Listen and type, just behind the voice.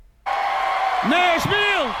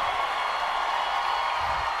Nashville!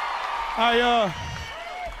 I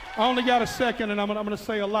only got a second, and I'm gonna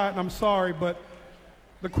say a lot, and I'm sorry, but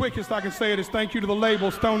the quickest I can say it is thank you to the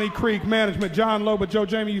label, Stony Creek Management, John Loba, Joe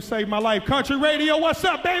Jamie, you saved my life. Country Radio, what's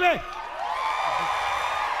up, baby?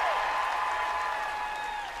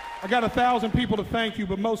 I got 1,000 people to thank you,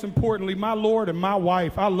 but most importantly, my Lord and my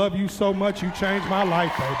wife. I love you so much, you changed my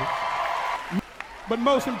life, baby. But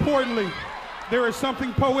most importantly, there is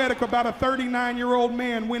something poetic about a 39-year-old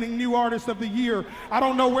man winning New Artist of the Year. I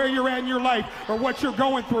don't know where you're at in your life or what you're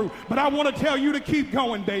going through, but I want to tell you to keep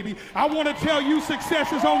going, baby. I want to tell you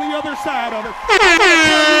success is on the other side of it. I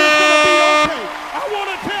want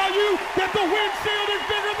to tell you it's going to be okay. I want to tell you that the windshield is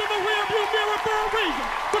bigger than the rearview mirror for a reason,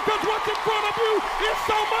 because what's in front of you is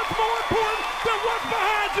so much more important than what's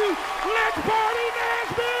behind you. Let's party,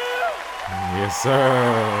 Nashville! Yes,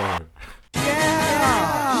 sir.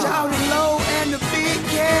 Yeah, shout it low and the big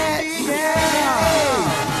cat. Yeah,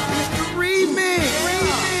 it's the remix.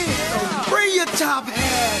 So bring your top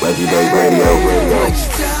hat. Reggie DAE Radio. What you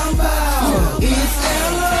talking about? It's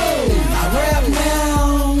L.O. I rap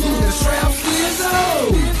now. The strap skizzo.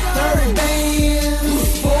 30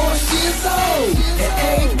 bands, 4 shizzo. And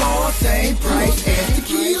 8 ball, same price as the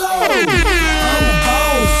kilo. I'm a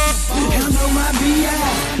boss. Handle my B.I.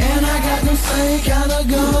 And I got them same kind of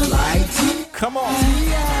gun like T. Come on.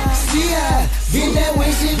 C.I. Get that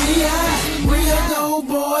way, C.B.I. Real dope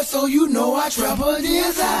boy, so you know I trap a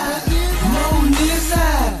this side. I'm on this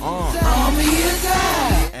side. I'm his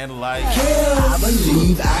side. And like, I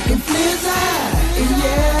believe I can fliz side. And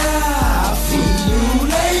yeah, I'll see you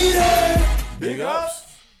later. big ups.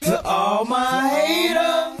 To all my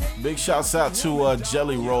haters. Big shouts out to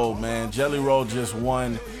Jelly Roll, man. Jelly Roll just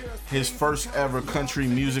won his first ever country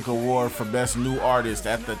music award for best new artist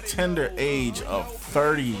at the tender age of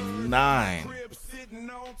 39.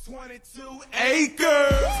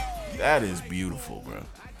 That is beautiful, bro.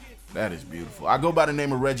 That is beautiful. I go by the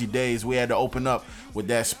name of Reggie DAE. We had to open up with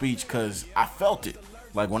that speech because I felt it.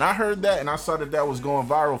 Like when I heard that and I saw that was going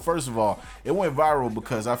viral, first of all, it went viral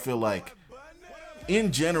because I feel like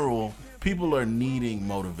in general, people are needing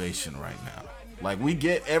motivation right now. Like, we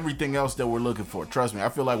get everything else that we're looking for. Trust me, I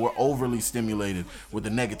feel like we're overly stimulated with the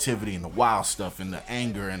negativity and the wild stuff and the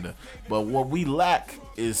anger but what we lack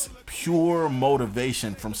is pure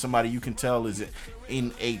motivation from somebody you can tell is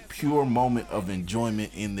in a pure moment of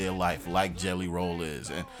enjoyment in their life, like Jelly Roll is.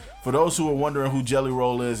 And for those who are wondering who Jelly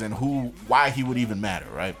Roll is and why he would even matter,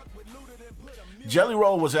 right? Jelly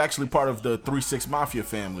Roll was actually part of the 3-6 Mafia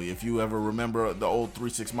family. If you ever remember the old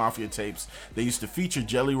 3-6 Mafia tapes, they used to feature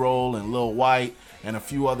Jelly Roll and Lil White and a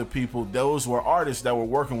few other people. Those were artists that were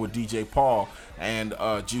working with DJ Paul and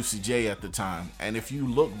Juicy J at the time. And if you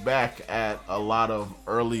look back at a lot of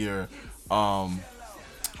earlier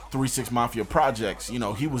 3-6 Mafia projects, you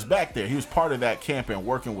know, he was back there. He was part of that camp and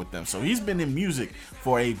working with them. So he's been in music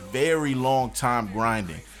for a very long time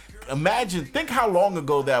grinding. Think how long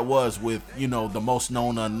ago that was with, you know, the Most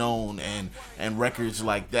Known Unknown and records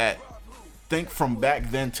like that. Think from back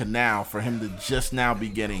then to now for him to just now be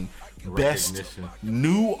getting best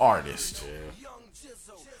new artist. Yeah.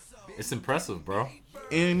 It's impressive, bro.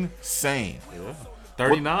 Insane. Yeah.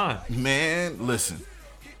 39. Man, listen.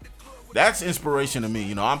 That's inspiration to me.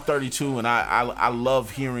 You know, I'm 32 and I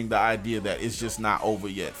love hearing the idea that it's just not over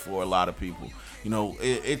yet for a lot of people. You know,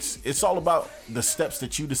 it's all about the steps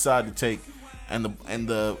that you decide to take and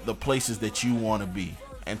the places that you want to be.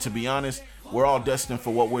 And to be honest, we're all destined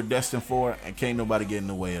for what we're destined for, and can't nobody get in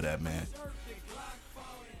the way of that, man.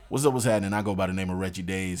 What's up, what's happening? I go by the name of Reggie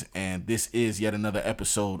DAE, and this is yet another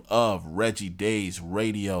episode of Reggie DAE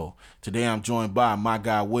Radio. Today I'm joined by my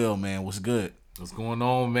guy Will, man. What's good? What's going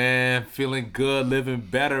on, man? Feeling good, living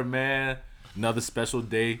better, man. Another special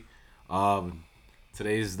day.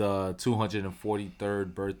 Today's the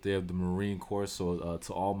 243rd birthday of the Marine Corps, so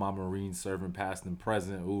to all my Marines serving past and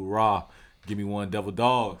present, hoorah. Give me one, Devil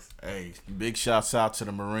Dogs. Hey, big shouts out to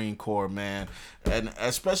the Marine Corps, man. And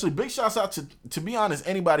especially big shouts out to be honest,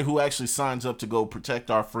 anybody who actually signs up to go protect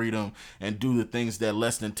our freedom and do the things that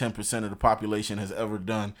less than 10% of the population has ever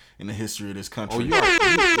done in the history of this country. Oh, yeah.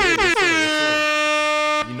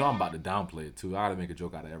 You know I'm about to downplay it, too. I gotta make a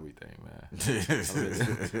joke out of everything, man.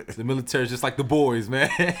 The military's just like the boys, man.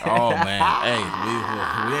 Oh, man. Hey,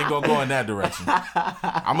 we ain't gonna go in that direction.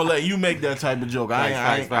 I'm gonna let you make that type of joke.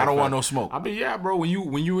 I don't want no smoke. I mean, yeah, bro. When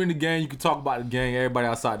you in the gang, you can talk about the gang. Everybody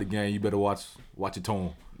outside the gang, you better watch your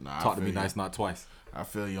tone. Talk to me nice, not twice. I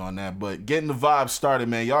feel you on that. But getting the vibe started,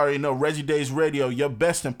 man. You already know Reggie DAE Radio, your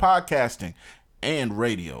best in podcasting and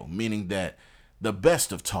radio, meaning that the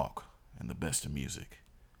best of talk and the best of music.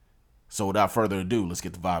 So without further ado, let's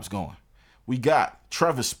get the vibes going. we got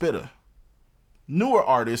Trevor Spitter. Newer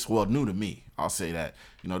artist, well, new to me. I'll say that.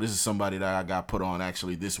 You know, this is somebody that I got put on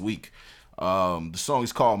actually this week. The song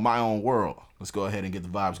is called My Own World. Let's go ahead and get the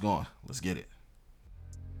vibes going. Let's get it.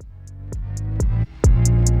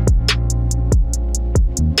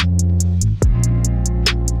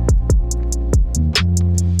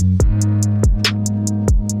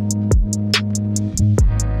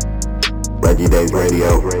 Reggie DAE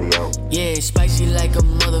Radio. Yeah, spicy like a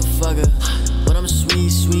motherfucker, but I'm sweet,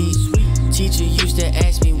 sweet. Teacher used to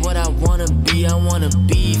ask me what I wanna be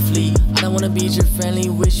Flea. I don't wanna be your friendly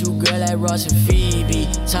with you, girl, like Ross and Phoebe.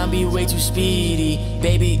 Time be way too speedy,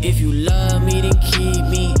 baby, if you love me, then keep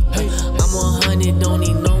me. I'm 100, don't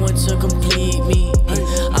need no one to complete me.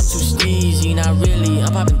 I'm too steezy, not really,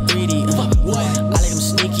 I'm popping 3D. I like them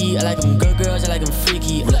sneaky, I like them girls, I like them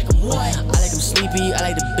freaky. I like them sleepy, I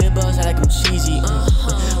like the bibbers, I like them cheesy.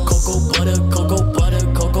 Cocoa butter, cocoa butter,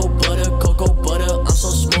 cocoa butter, cocoa butter. I'm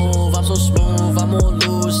so smooth, I'm on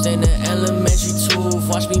loose in the elementary tooth.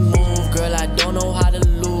 Watch me move, girl, I don't know how to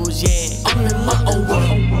lose, yeah. I'm in my own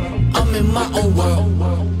world, I'm in my own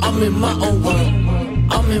world, I'm in my own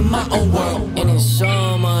world, I'm in my own world. And it's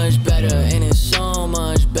so much better, and it's so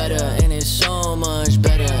much better, and it's so much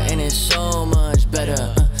better, and it's so much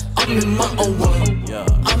better. I'm in my own world,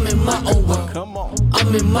 I'm in my own world. Come on.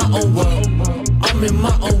 I'm in my own world, I'm in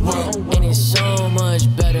my own world, and it's so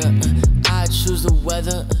much better. I choose the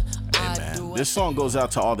weather. This song goes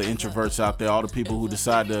out to all the introverts out there, all the people who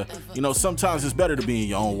decide to, you know, sometimes it's better to be in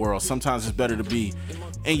your own world. Sometimes it's better to be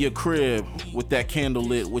in your crib with that candle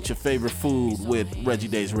lit, with your favorite food, with Reggie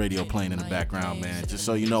DAE's radio playing in the background, man. Just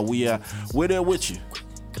so you know, we're there with you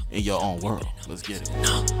in your own world. Let's get it.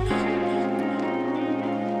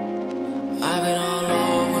 I've been all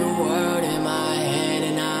over the world in my head,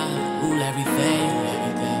 and I rule everything.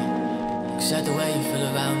 Except the way you feel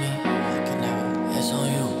about me, that's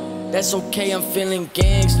on you. That's okay, I'm feeling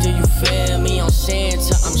gangster, you feel me? I'm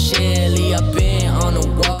Santa, I'm Shelly, I've been on the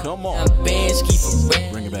walk. Come on. I've been ski for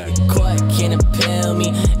rent. Bring it back. Caught, can't impel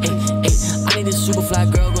me. Ay, ay, I need a super fly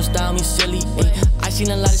girl, gon' style me silly. Ay, I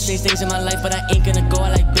seen a lot of strange things in my life, but I ain't gonna go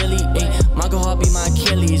out like Billy. Ay, my girl heart be my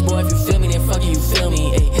Achilles. Boy, if you feel me, then fuck you feel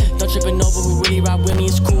me. Ay, don't trippin' over who really rock with me,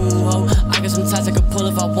 it's cool, ho. I got some ties I could pull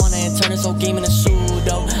if I wanna and turn this whole game into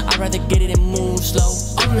pseudo. I'd rather get it and move slow.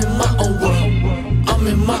 I'm in my own world, I'm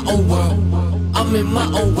in my own world, I'm in my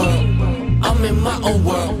own world, I'm in my own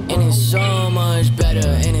world. And it's so much better,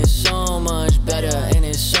 and it's so much better, and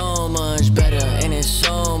it's so much better, and it's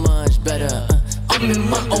so much better. I'm in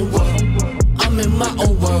my own world, I'm in my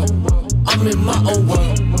own world, I'm in my own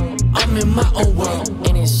world, I'm in my own world.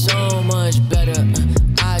 And it's so much better.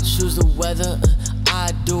 I choose the weather,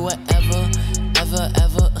 I do whatever, ever,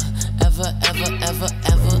 ever, ever, ever, ever,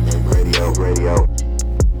 ever. Radio.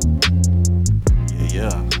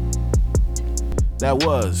 Yeah. That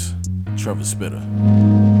was Trevor Spitter.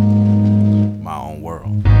 My Own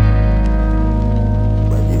World.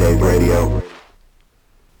 Reggie DAE Radio.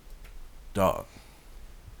 Dog.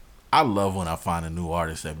 I love when I find a new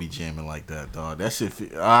artist that be jamming like that, dog. That shit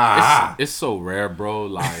It's so rare, bro.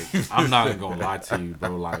 Like, I'm not even gonna lie to you,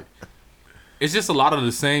 bro. Like, it's just a lot of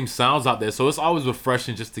the same sounds out there, so it's always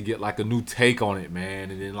refreshing just to get like a new take on it,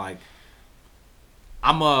 man. And then like,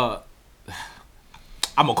 I'm gonna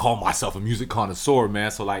call myself a music connoisseur,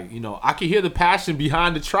 man. So like, you know, I can hear the passion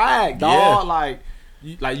behind the track, dog.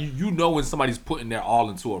 Yeah. You know when somebody's putting their all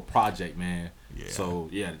into a project, man. Yeah. So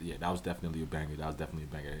yeah, that was definitely a banger.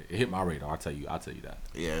 It hit my radar. I'll tell you that.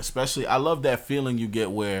 Yeah, especially I love that feeling you get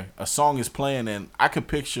where a song is playing and I could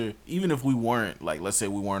picture, even if we weren't, like, let's say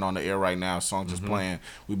we weren't on the air right now, a song just playing,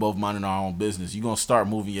 we both minding our own business, you're gonna start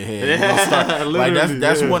moving your head. You're gonna start, like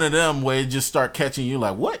that's one of them where it just start catching you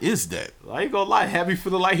like, what is that? I ain't gonna lie, had me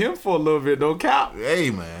feeling like him for a little bit, no cap. Hey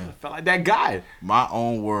man. I felt like that guy. My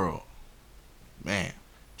Own World. Man,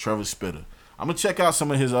 Trevor Spitter. I'm gonna check out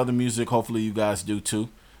some of his other music. Hopefully you guys do too.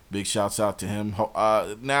 Big shouts out to him.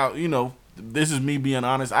 Now, you know, this is me being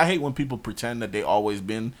honest. I hate when people pretend that they always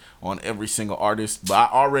been on every single artist, but I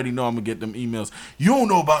already know I'm gonna get them emails. You don't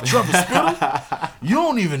know about Trevor Spitter? You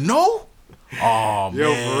don't even know? Oh man.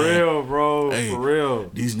 Yo, for real, bro. Hey, for real.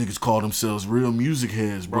 These niggas call themselves real music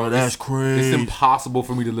heads, bro. That's crazy. It's impossible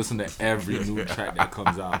for me to listen to every new track that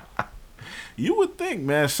comes out. You would think,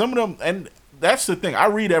 man, some of them, and that's the thing. I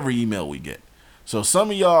read every email we get. So some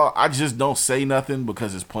of y'all, I just don't say nothing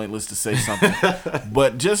because it's pointless to say something.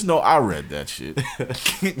 But just know I read that shit.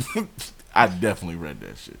 I definitely read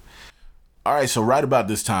that shit. All right, so right about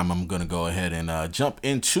this time, I'm going to go ahead and jump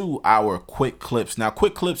into our Quick Clips. Now,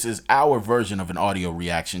 Quick Clips is our version of an audio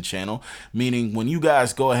reaction channel, meaning when you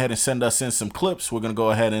guys go ahead and send us in some clips, we're going to go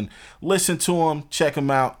ahead and listen to them, check them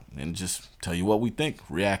out, and just tell you what we think,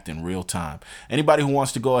 react in real time. Anybody who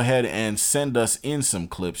wants to go ahead and send us in some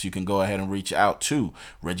clips, you can go ahead and reach out to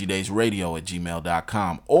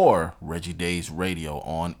reggiedaysradio@gmail.com or Reggie Days Radio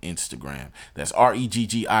on Instagram. That's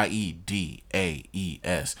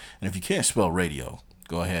REGGIEDAES. And if you can't spell radio,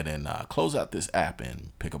 go ahead and close out this app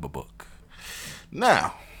and pick up a book.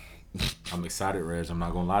 Now, I'm excited, Reg. I'm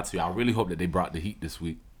not going to lie to you. I really hope that they brought the heat this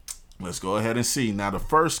week. let's go ahead and see. Now, the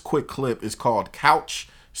first quick clip is called Couch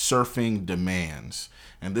Surfing Demands.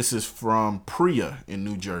 And this is from Priya in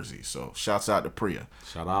New Jersey. So, shouts out to Priya.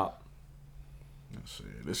 Shout out. Let's see.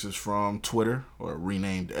 This is from Twitter, or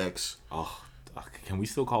renamed X. Oh, can we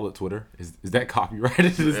still call it Twitter? Is that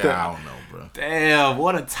copyrighted? I don't know, bro. Damn,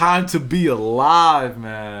 what a time to be alive,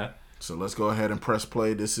 man. So let's go ahead and press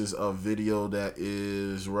play. This is a video that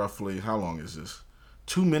is roughly, how long is this?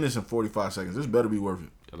 2 minutes and 45 seconds. This better be worth it.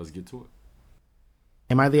 Yeah, let's get to it.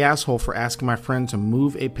 Am I the asshole for asking my friend to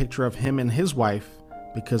move a picture of him and his wife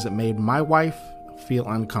because it made my wife feel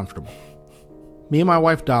uncomfortable? Me and my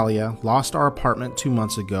wife Dahlia lost our apartment 2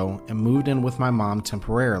 months ago and moved in with my mom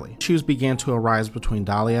temporarily. Issues began to arise between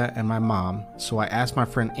Dahlia and my mom, so I asked my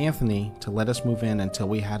friend Anthony to let us move in until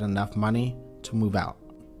we had enough money to move out.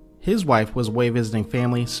 His wife was away visiting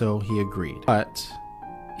family, so he agreed. But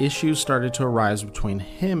issues started to arise between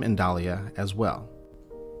him and Dahlia as well.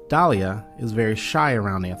 Dahlia is very shy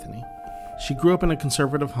around Anthony. She grew up in a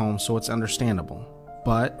conservative home, so it's understandable.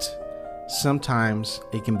 But sometimes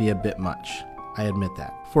it can be a bit much. I admit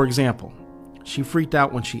that. For example, she freaked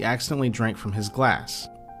out when she accidentally drank from his glass.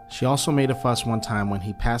 She also made a fuss one time when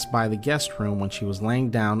he passed by the guest room when she was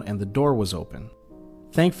laying down and the door was open.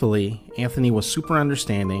 Thankfully, Anthony was super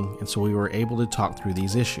understanding, and so we were able to talk through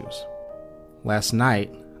these issues. Last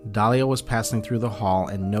night, Dahlia was passing through the hall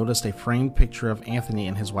and noticed a framed picture of Anthony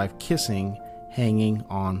and his wife kissing hanging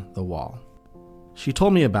on the wall. She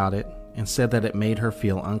told me about it and said that it made her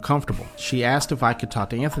feel uncomfortable. She asked if I could talk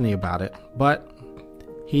to Anthony about it, but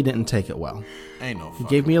he didn't take it well. Ain't no He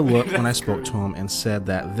gave me a look when I spoke to him and said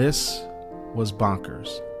that this was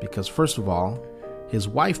bonkers because first of all, his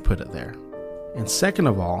wife put it there. And second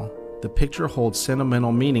of all, the picture holds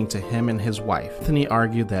sentimental meaning to him and his wife. Anthony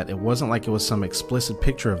argued that it wasn't like it was some explicit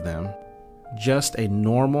picture of them, just a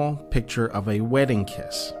normal picture of a wedding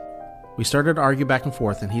kiss. We started to argue back and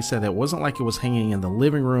forth, and he said it wasn't like it was hanging in the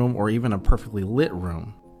living room or even a perfectly lit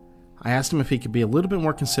room. I asked him if he could be a little bit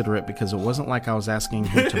more considerate because it wasn't like I was asking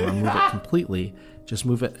him to remove it completely, just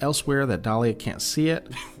move it elsewhere that Dahlia can't see it,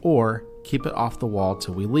 or keep it off the wall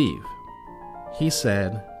till we leave. He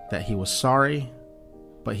said that he was sorry,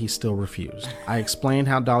 but he still refused. I explained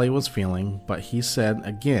how Dahlia was feeling, but he said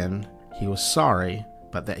again he was sorry,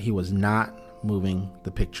 but that he was not moving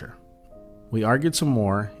the picture. We argued some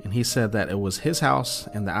more, and he said that it was his house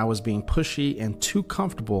and that I was being pushy and too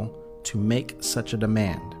comfortable to make such a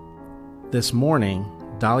demand. This morning,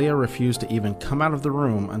 Dahlia refused to even come out of the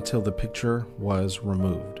room until the picture was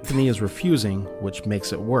removed. Anthony is refusing, which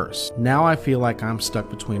makes it worse. Now I feel like I'm stuck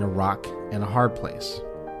between a rock and a hard place.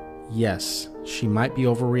 Yes, she might be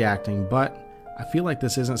overreacting, but I feel like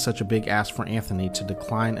this isn't such a big ask for Anthony to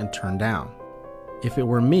decline and turn down. If it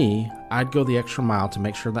were me, I'd go the extra mile to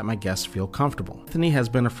make sure that my guests feel comfortable. Anthony has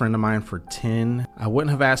been a friend of mine for 10. I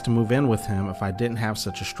wouldn't have asked to move in with him if I didn't have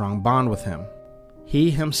such a strong bond with him.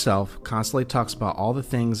 He himself constantly talks about all the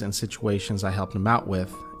things and situations I helped him out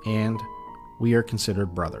with, and we are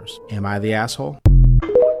considered brothers. Am I the asshole?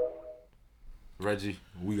 Reggie,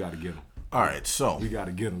 we got to get him. All right, so We got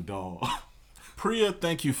to get him, dog. Priya,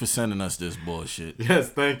 thank you for sending us this bullshit. Yes,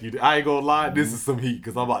 thank you. I ain't going to lie. This is some heat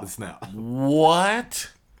because I'm about to snap. What?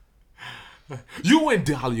 You and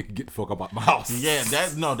Dahlia can get the fuck up out my house. Yeah,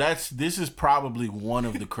 this is probably one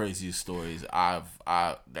of the craziest stories I've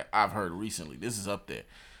heard recently. This is up there.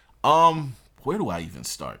 Where do I even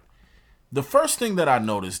start? The first thing that I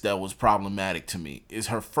noticed that was problematic to me is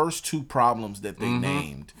her first two problems that they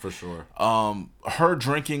named. For sure. Her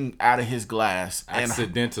drinking out of his glass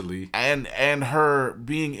Accidentally. and her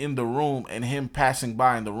being in the room and him passing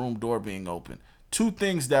by and the room door being open. Two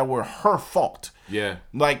things that were her fault. Yeah.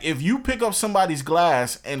 Like, if you pick up somebody's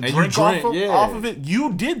glass and drink off of it,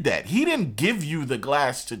 you did that. He didn't give you the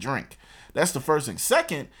glass to drink. That's the first thing.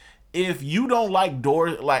 Second, if you don't like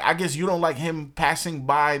doors, like, I guess you don't like him passing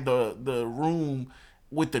by the room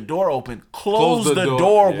with the door open, close the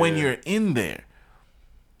door when you're in there.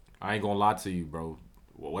 I ain't gonna lie to you, bro.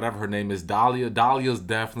 whatever her name is, Dahlia's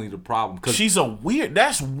definitely the problem. She's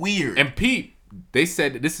that's weird. And Pete, they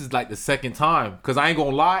said that this is like the second time. Because I ain't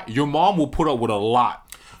gonna lie, your mom will put up with a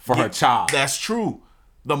lot for her child. That's true.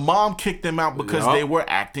 The mom kicked them out because they were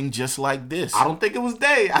acting just like this. I don't think it was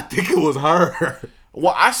they. I think it was her.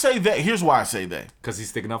 Well, I say that. Here's why I say that. Because he's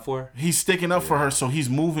sticking up for her? He's sticking up for her, so he's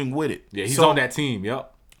moving with it. Yeah, he's on that team,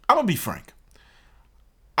 yep. I'm going to be frank.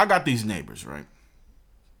 I got these neighbors, right?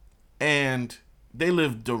 And they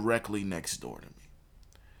live directly next door to me.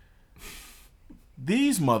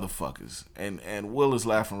 These motherfuckers, and Will is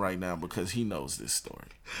laughing right now because he knows this story.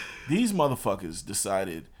 These motherfuckers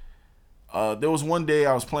decided, there was one day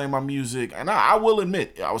I was playing my music, and I will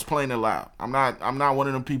admit I was playing it loud. I'm not one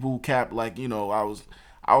of them people who cap like, you know, I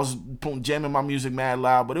was jamming my music mad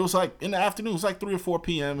loud, but it was like in the afternoon. It was like 3 or 4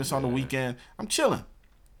 p.m. It's on the weekend. I'm chilling.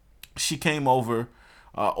 She came over,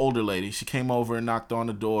 older lady. She came over and knocked on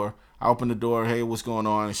the door. I opened the door. Hey, what's going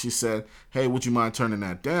on? And she said, hey, would you mind turning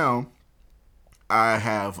that down? I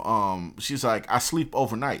have, she's like, I sleep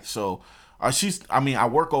overnight. So I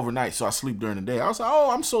work overnight, so I sleep during the day. I was like,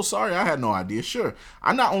 oh, I'm so sorry. I had no idea. Sure.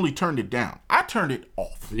 I not only turned it down, I turned it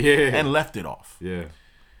off. Yeah. And left it off. Yeah.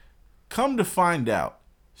 Come to find out.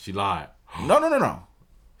 She lied. No.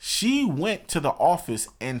 She went to the office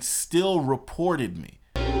and still reported me.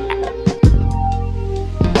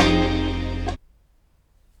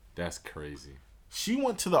 That's crazy. She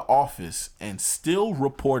went to the office and still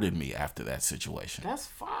reported me after that situation. That's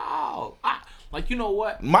foul. Like, you know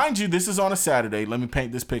what? Mind you, this is on a Saturday. Let me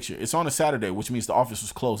paint this picture. It's on a Saturday, which means the office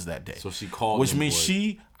was closed that day. So she called. Which means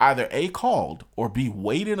she either A, called, or B,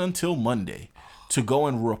 waited until Monday to go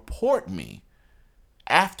and report me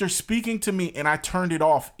after speaking to me, and I turned it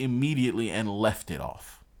off immediately and left it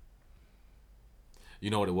off. You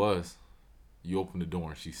know what it was? You opened the door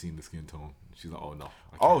and she seen the skin tone. She's like, oh, no.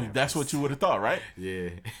 Oh, that's what you would have thought, right? Yeah.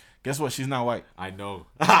 Guess what? She's not white. I know.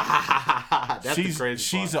 That's the crazy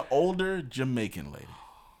She's an older Jamaican lady.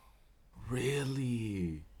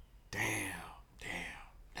 Really? Damn.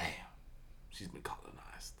 She's been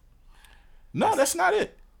colonized. No, that's not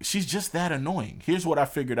it. She's just that annoying. Here's what I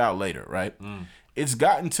figured out later, right? It's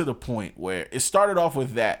gotten to the point where it started off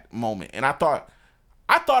with that moment, and I thought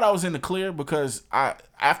I was in the clear because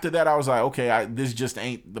after that I was like, okay, this just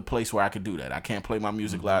ain't the place where I could do that. I can't play my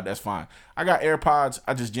music loud. That's fine. I got AirPods.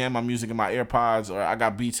 I just jam my music in my AirPods, or I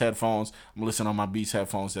got Beats headphones. I'm listening on my Beats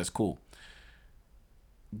headphones. That's cool.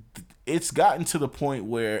 It's gotten to the point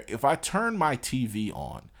where if I turn my TV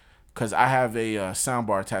on, because I have a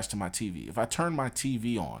soundbar attached to my TV, if I turn my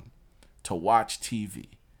TV on to watch TV,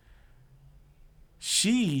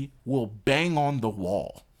 she will bang on the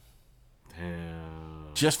wall.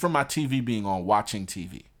 Damn. Just from my TV being on, watching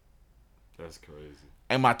TV. That's crazy.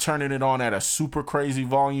 Am I turning it on at a super crazy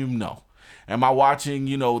volume? No. Am I watching,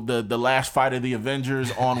 the last fight of the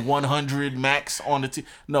Avengers on 100 max on the TV?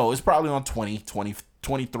 No, it's probably on 20,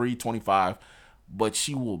 23, 25. But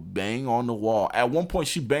she will bang on the wall. At one point,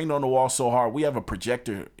 she banged on the wall so hard. We have a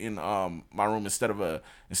projector in my room instead of an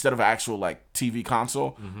actual like TV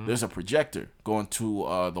console. Mm-hmm. There's a projector going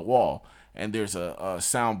to the wall, and there's a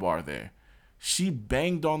sound bar there. She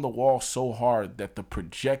banged on the wall so hard that the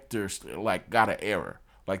projector got an error.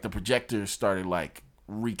 Like the projector started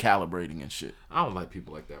recalibrating and shit. I don't like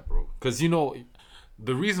people like that, bro. Because the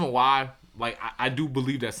reason why, I do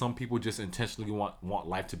believe that some people just intentionally want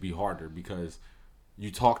life to be harder because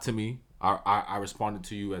you talk to me. I responded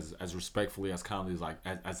to you as respectfully, as kindly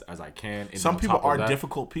as I can. And some people are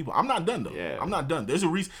difficult people. I'm not done though. Yeah. I'm not done. There's a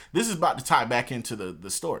reason. This is about to tie back into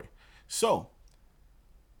the story. So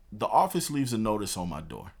the office leaves a notice on my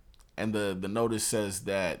door, and the notice says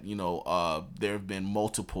that there have been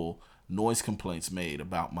multiple noise complaints made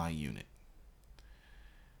about my unit.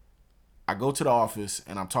 I go to the office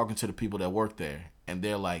and I'm talking to the people that work there, and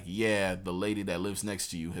they're like, yeah, the lady that lives next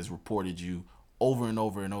to you has reported you over and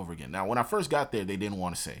over and over again. Now, when I first got there, they didn't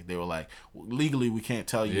want to say. They were like, legally, we can't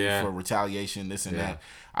tell you for retaliation, this and that.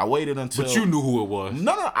 I waited until... But you knew who it was.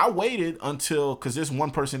 No, I waited until... Because there's one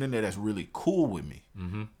person in there that's really cool with me.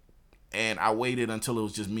 Mm-hmm. And I waited until it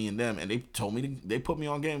was just me and them. And they told me, they put me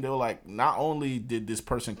on game. They were like, not only did this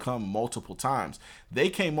person come multiple times, they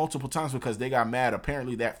came multiple times because they got mad.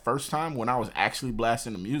 Apparently that first time when I was actually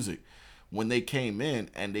blasting the music, when they came in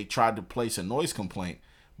and they tried to place a noise complaint,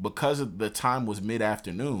 because of the time was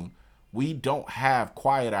mid-afternoon, we don't have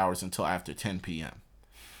quiet hours until after 10 p.m.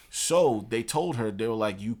 So they told her, they were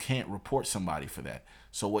like, you can't report somebody for that.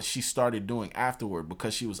 So what she started doing afterward,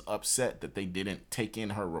 because she was upset that they didn't take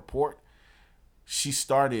in her report, she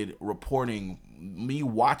started reporting me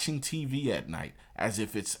watching TV at night as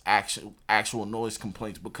if it's actual noise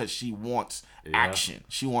complaints because she wants action.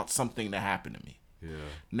 She wants something to happen to me. Yeah.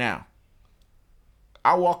 Now,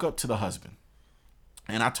 I walk up to the husband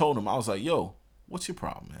and I told him, I was like, yo, what's your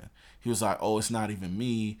problem, man? He was like, oh, it's not even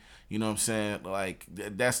me. You know what I'm saying? Like,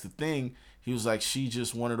 that's the thing. He was like, she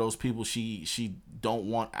just one of those people, she don't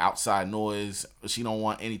want outside noise. She don't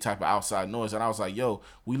want any type of outside noise. And I was like, yo,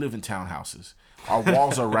 we live in townhouses. Our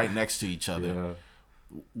walls are right next to each other. Yeah.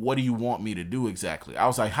 What do you want me to do exactly? I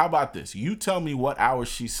was like, how about this? You tell me what hours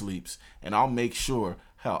she sleeps, and I'll make sure.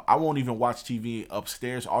 Hell, I won't even watch TV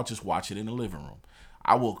upstairs. I'll just watch it in the living room.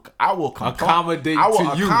 I will accommodate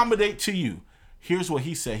to you. Here's what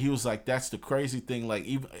he said. He was like, that's the crazy thing. Like,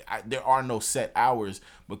 there are no set hours,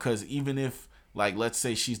 because even if, like, let's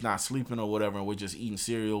say she's not sleeping or whatever, and we're just eating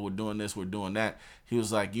cereal, we're doing this, we're doing that. He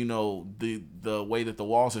was like, you know, the way that the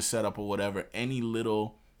walls are set up or whatever,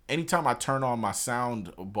 anytime I turn on my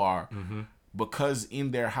sound bar, because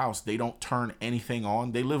in their house they don't turn anything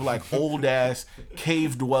on. They live like old ass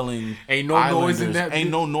cave dwelling. Ain't no noise in that. Ain't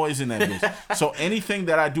no noise in that bitch. So anything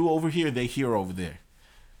that I do over here, they hear over there.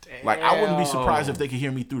 Damn. Like, I wouldn't be surprised if they could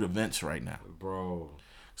hear me through the vents right now. Bro.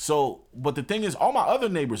 So, but the thing is, all my other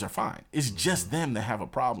neighbors are fine. It's just them that have a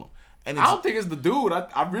problem. And I don't think it's the dude.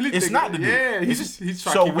 I really think it's not the dude. Yeah, he's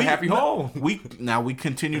trying to keep a happy home. We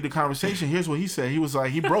continue the conversation. Here's what he said. He was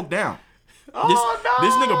like, he broke down. No.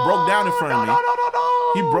 This nigga broke down in front of me.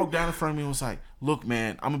 No. He broke down in front of me and was like, look,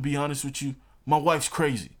 man, I'm going to be honest with you. My wife's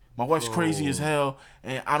crazy. My wife's crazy as hell,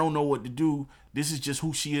 and I don't know what to do. This is just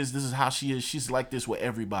who she is. This is how she is. She's like this with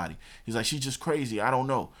everybody. He's like, she's just crazy. I don't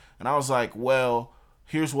know. And I was like, well,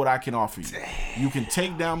 here's what I can offer you. You can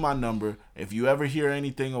take down my number. If you ever hear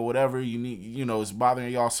anything or whatever you need, you know, it's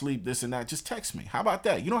bothering y'all sleep, this and that, just text me. How about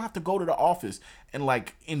that? You don't have to go to the office and,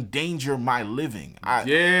 like, endanger my living.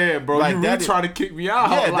 Yeah, bro. Like, you really trying to kick me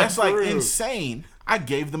out. Yeah, that's like insane. I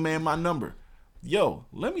gave the man my number. Yo,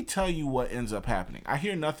 let me tell you what ends up happening. I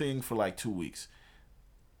hear nothing for like 2 weeks.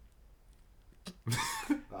 I'm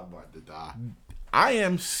about to die.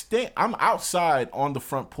 I'm outside on the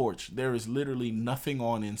front porch. There is literally nothing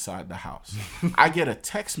on inside the house. I get a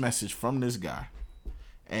text message from this guy,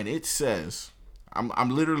 and it says, I'm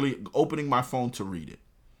literally opening my phone to read it.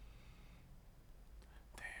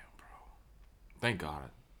 Damn, bro. Thank God.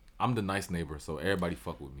 I'm the nice neighbor, so everybody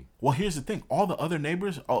fuck with me. Well, here's the thing. All the other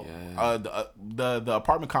neighbors, the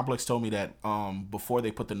apartment complex told me that before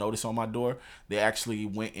they put the notice on my door, they actually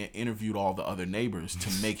went and interviewed all the other neighbors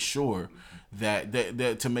to make sure that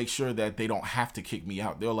they don't have to kick me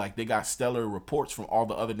out. They're like, they got stellar reports from all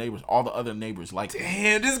the other neighbors. All the other neighbors like,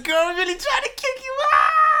 damn, this girl really trying to kick you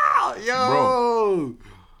out, yo. Bro.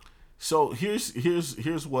 So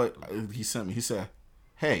here's what he sent me. He said,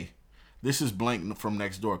 hey, this is blank from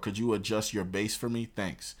next door. Could you adjust your bass for me?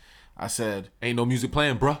 Thanks. I said, ain't no music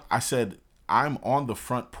playing, bro. I said, I'm on the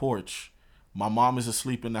front porch. My mom is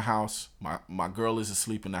asleep in the house. My girl is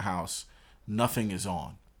asleep in the house. Nothing is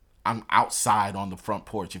on. I'm outside on the front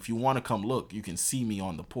porch. If you want to come look, you can see me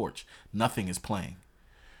on the porch. Nothing is playing.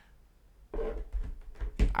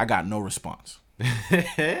 I got no response.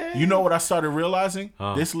 You know what I started realizing?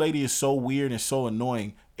 This lady is so weird and so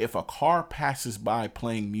annoying. If a car passes by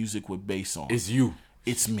playing music with bass on, it's you.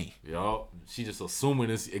 It's me. Yo, she just assuming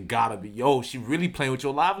it gotta be. Yo, she really playing with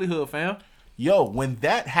your livelihood, fam. Yo, when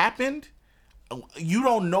that happened, you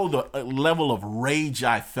don't know the level of rage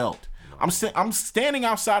I felt. I'm standing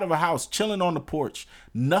outside of a house, chilling on the porch.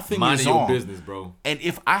 Nothing is on. Minding your business, bro. And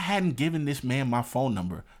if I hadn't given this man my phone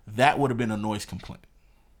number, that would have been a noise complaint.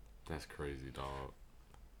 That's crazy, dog.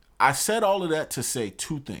 I said all of that to say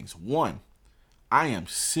two things. One, I am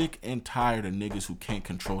sick and tired of niggas who can't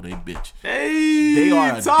control their bitch. Hey, they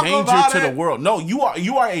are a danger to the world. No, you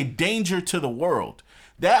are a danger to the world.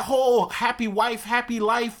 That whole happy wife, happy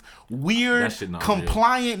life, weird,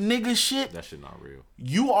 compliant nigga shit. That shit not real.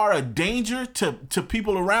 You are a danger to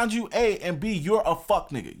people around you. A, and B, you're a fuck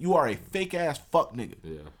nigga. You are a fake ass fuck nigga.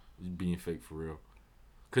 Yeah, you being fake for real.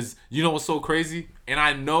 Cause you know what's so crazy? And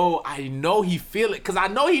I know he feel it. Cause I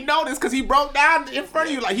know he know this. Cause he broke down in front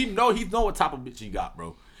of you. Like he know what type of bitch he got,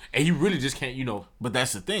 bro. And he really just can't, But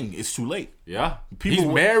that's the thing. It's too late. Yeah. He's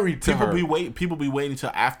married to her. People be waiting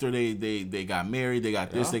till after they got married. They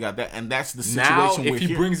got this. They got that. And that's the situation. Now, if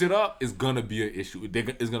he brings it up, it's gonna be an issue.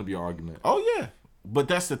 It's gonna be an argument. Oh yeah. But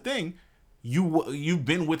that's the thing. You've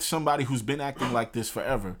been with somebody who's been acting like this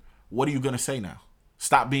forever. What are you gonna say now?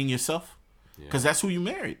 Stop being yourself? Because that's who you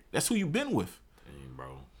married. That's who you've been with. Dang,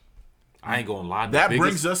 bro. I ain't gonna lie. That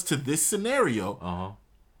brings us to this scenario.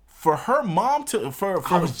 for her mom to for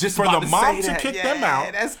was just for about the to mom say to that. kick Yeah, them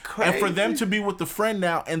out, that's and for them crazy. to be with the friend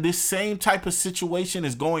now, and this same type of situation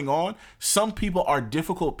is going on. Some people are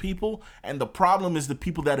difficult people, and the problem is the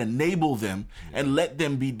people that enable them and let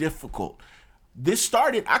them be difficult. This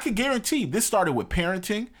started, I could guarantee, this started with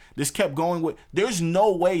parenting. This kept going with. There's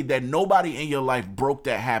no way that nobody in your life broke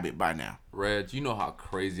that habit by now. Reg, you know how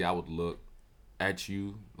crazy I would look at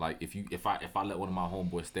you, like if I let one of my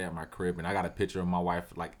homeboys stay at my crib and I got a picture of my wife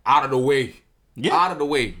like out of the way, out of the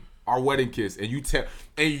way, our wedding kiss, and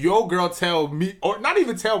your girl tell me, or not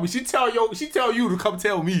even tell me, she tell you to come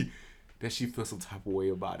tell me that she feels some type of way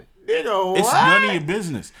about it. Nigga, It's none of your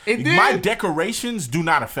business. And then, my decorations do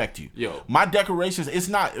not affect you. Yo. My decorations, it's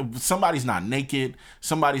not, somebody's not naked,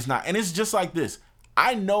 somebody's not, and it's just like this.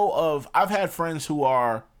 I've had friends who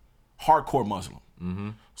are hardcore Muslim. Mm-hmm.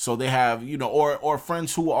 So they have, or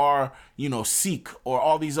friends who are, Sikh, or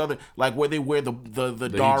all these other, like where they wear the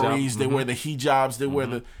daris, they wear the hijabs, they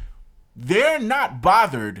wear they're not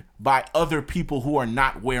bothered by other people who are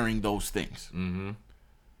not wearing those things. Mm-hmm.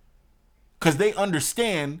 Because they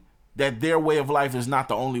understand that their way of life is not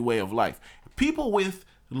the only way of life. People with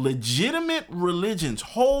legitimate religions,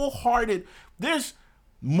 wholehearted, there's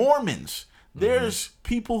Mormons, there's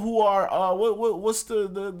people who are, what's the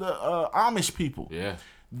Amish people? Yeah.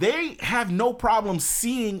 They have no problem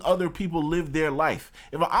seeing other people live their life.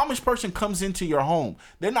 If an Amish person comes into your home,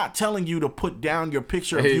 they're not telling you to put down your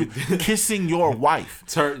picture of you kissing your wife.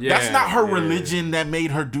 That's not her religion that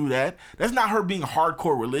made her do that. That's not her being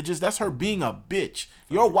hardcore religious. That's her being a bitch.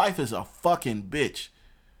 Your wife is a fucking bitch.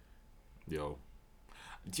 Yo,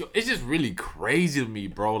 it's just really crazy to me,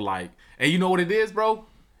 bro. Like, and you know what it is, bro?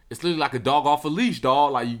 It's literally like a dog off a leash,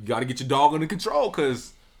 dog. Like, you got to get your dog under control,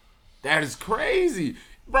 because that is crazy.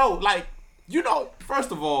 Bro, like,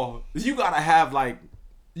 first of all, you gotta have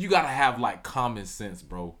common sense,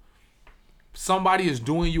 bro. Somebody is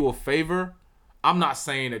doing you a favor. I'm not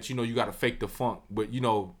saying that, you gotta fake the funk, but, at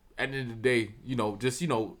the end of the day, just,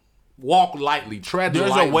 walk lightly, tread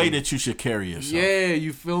lightly. There's a way that you should carry yourself. Yeah,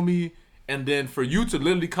 you feel me? And then for you to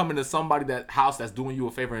literally come into somebody that house that's doing you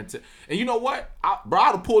a favor, and you know what? I'd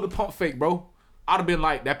have pulled the pump fake, bro. I'd have been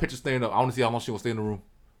like, that picture staying up. I want to see how long she gonna stay in the room.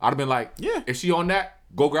 I'd have been like, yeah, if she on that,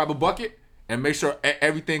 go grab a bucket and make sure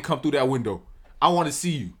everything come through that window. I want to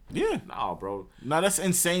see you. Yeah. Nah, bro. Nah, that's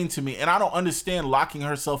insane to me. And I don't understand locking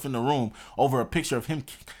herself in the room over a picture of him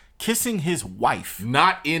kissing his wife.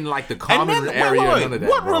 Not in like the common area. Wait. None of that,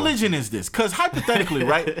 what bro. religion is this? Because hypothetically,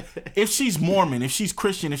 right, if she's Mormon, if she's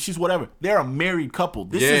Christian, if she's whatever, they're a married couple.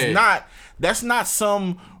 That's not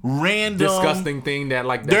some random disgusting thing that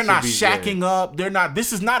like that they're not shacking up. They're not.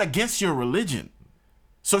 This is not against your religion.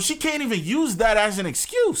 So she can't even use that as an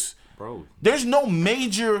excuse. Bro. There's no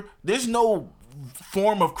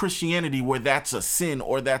form of Christianity where that's a sin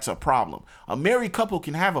or that's a problem. A married couple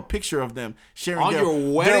can have a picture of them sharing on their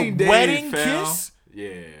your wedding fam. kiss.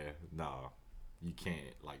 Yeah, no, you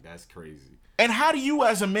can't. Like, that's crazy. And how do you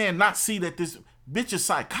as a man not see that this bitch is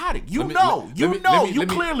psychotic? You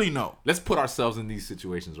clearly know. Let's put ourselves in these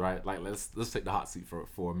situations, right? Like, let's take the hot seat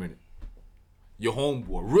for a minute. Your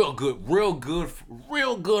homeboy, real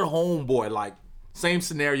good homeboy. Like, same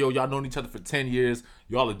scenario. Y'all known each other for 10 years.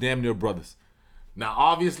 Y'all are damn near brothers. Now,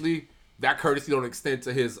 obviously, that courtesy don't extend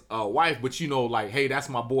to his wife, but like, hey, that's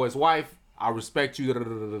my boy's wife. I respect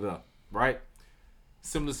you, right?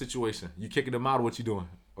 Similar situation. You kicking him out, or what you doing?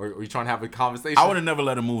 Or you trying to have a conversation? I would have never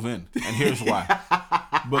let him move in, and here's why.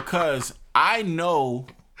 Because I know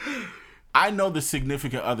the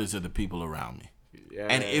significant others of the people around me. Yeah.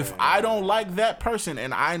 And if I don't like that person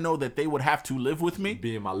and I know that they would have to live with me,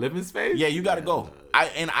 be in my living space, yeah, you got to go.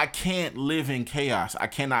 I can't live in chaos. I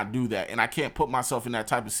cannot do that. And I can't put myself in that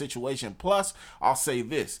type of situation. Plus, I'll say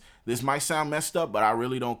this. This might sound messed up, but I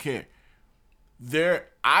really don't care.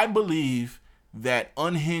 I believe that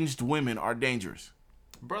unhinged women are dangerous.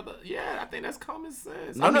 Brother, yeah, I think that's common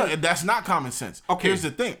sense. No, that's not common sense. Okay. Here's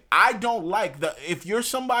the thing. I don't like if you're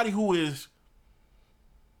somebody who is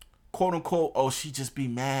quote unquote, oh, she just be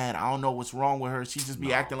mad. I don't know what's wrong with her. She just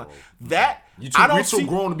be acting like that. You too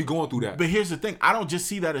grown to be going through that. But here's the thing. I don't just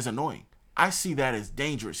see that as annoying. I see that as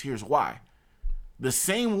dangerous. Here's why. The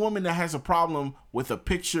same woman that has a problem with a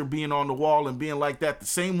picture being on the wall and being like that, the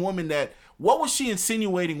same woman what was she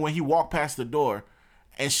insinuating when he walked past the door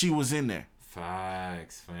and she was in there?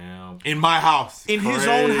 Facts, fam. In my house. In his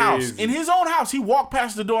own house. In his own house. He walked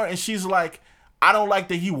past the door and she's like, I don't like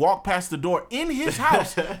that he walked past the door in his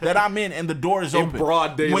house that I'm in and the door is open. In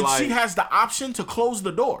broad daylight. When she has the option to close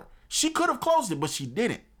the door. She could have closed it, but she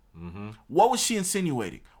didn't. Mm-hmm. What was she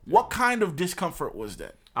insinuating? What kind of discomfort was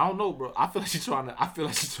that? I don't know, bro. I feel like she's trying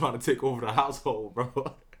to take over the household,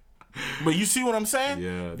 bro. But you see what I'm saying?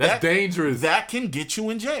 Yeah, that's dangerous. That can get you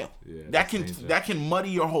in jail. Yeah, that can muddy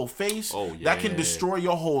your whole face. Oh, yeah. That can destroy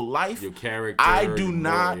your whole life. Your character. I do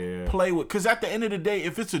not play with, because at the end of the day,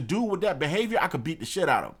 if it's a dude with that behavior, I could beat the shit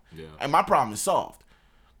out of him. Yeah. And my problem is solved.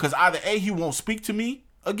 Because either A, he won't speak to me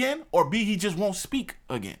again, or B, he just won't speak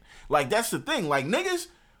again. Like, that's the thing. Like, niggas,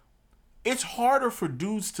 it's harder for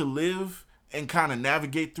dudes to live and kind of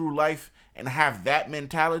navigate through life and have that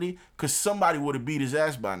mentality, because somebody would have beat his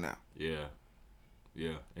ass by now. Yeah.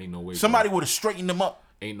 Yeah. Ain't no way. Somebody would have straightened him up.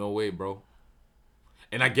 Ain't no way, bro.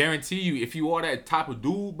 And I guarantee you, if you are that type of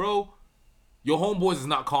dude, bro, your homeboys is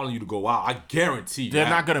not calling you to go out. I guarantee you. They're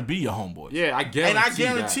not going to be your homeboys. Yeah, I guarantee. And I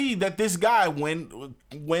guarantee that this guy, when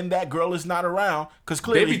that girl is not around, because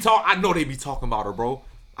clearly... I know they be talking about her, bro.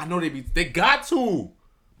 I know they got to.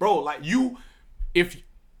 Bro, like you, if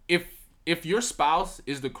your spouse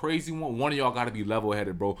is the crazy one of y'all got to be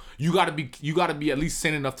level-headed, bro. You got to be at least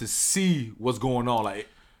sane enough to see what's going on. Like,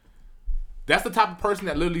 that's the type of person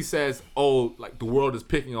that literally says, "Oh, like the world is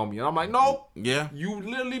picking on me," and I'm like, "No, yeah, you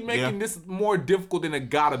literally making this more difficult than it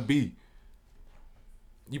gotta be.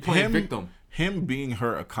 You playing victim." Him being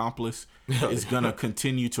her accomplice is gonna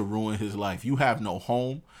continue to ruin his life. You have no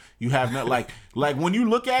home. You have no like when you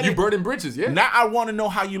look at you burning bridges. Yeah. Now I want to know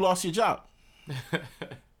how you lost your job.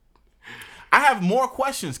 I have more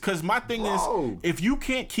questions, because my thing is, if you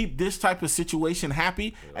can't keep this type of situation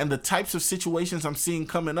happy and the types of situations I'm seeing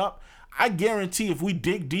coming up, I guarantee if we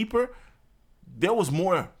dig deeper, there was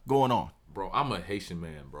more going on. Bro, I'm a Haitian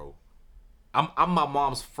man, bro. I'm my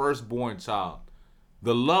mom's firstborn child.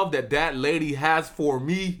 The love that lady has for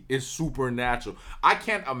me is supernatural. I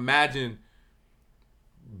can't imagine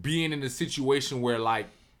being in a situation where, like,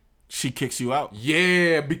 she kicks you out.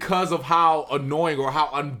 Yeah, because of how annoying or how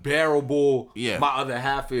unbearable my other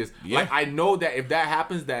half is. Yeah. Like, I know that if that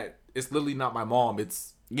happens, that it's literally not my mom.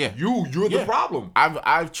 It's you're the problem.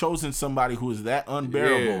 I've chosen somebody who is that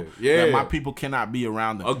unbearable that my people cannot be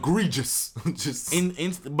around them. Egregious. Just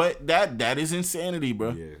but that is insanity,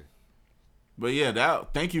 bro. Yeah. But yeah,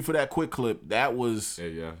 thank you for that quick clip. That was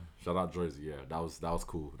yeah. Shout out Jersey. Yeah, that was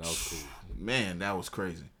cool. That was cool. Man, that was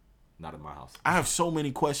crazy. Not in my house. I have so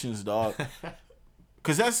many questions, dog.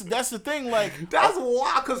 Cause that's the thing. Like, that's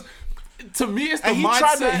wild. Cause to me, it's the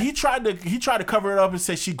mindset. He tried to cover it up and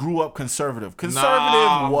say she grew up conservative.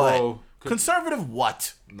 Conservative what? Bro. Conservative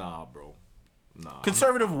what? Nah, bro. Nah.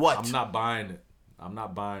 Conservative what? I'm not buying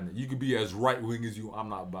it. You could be as right wing as you. I'm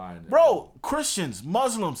not buying it. Bro, Christians,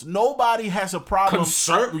 Muslims, nobody has a problem.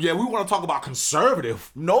 Yeah, we want to talk about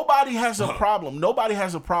conservative. Nobody has a problem. Nobody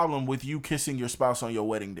has a problem with you kissing your spouse on your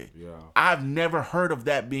wedding day. Yeah. I've never heard of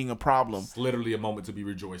that being a problem. It's literally a moment to be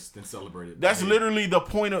rejoiced and celebrated. That's literally the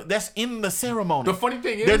point of. That's in the ceremony. The funny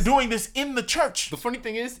thing is, they're doing this in the church. The funny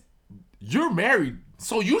thing is, you're married,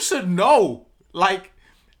 so you should know. Like.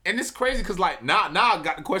 And it's crazy because, like, now I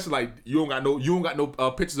got the question, like, you don't got no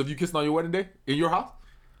pictures of you kissing on your wedding day in your house,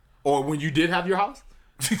 or when you did have your house.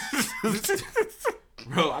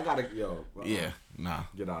 Bro, I gotta bro, yeah, nah,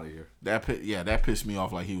 get out of here. That pissed me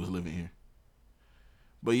off like he was living here.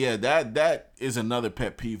 But yeah, that is another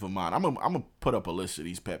pet peeve of mine. I'm gonna put up a list of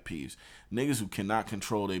these pet peeves. Niggas who cannot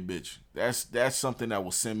control their bitch. That's something that will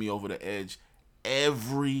send me over the edge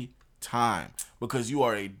every time, because you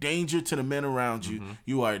are a danger to the men around you. Mm-hmm.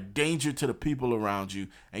 You are a danger to the people around you,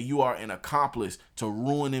 and you are an accomplice to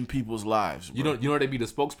ruining people's lives. Bro. You know they be the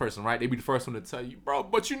spokesperson, right? They be the first one to tell you, bro.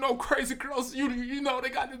 But you know, crazy girls, you know they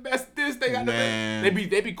got the best this, they got the best.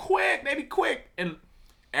 They be quick, and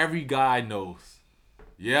every guy knows.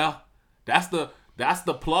 Yeah, that's the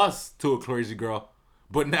plus to a crazy girl.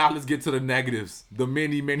 But now let's get to the negatives, the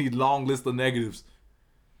many long list of negatives.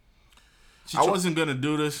 I wasn't gonna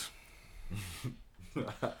do this.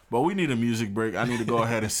 But we need a music break. I need to go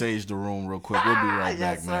ahead and sage the room real quick. We'll be right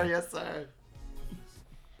back, man. Yes, sir.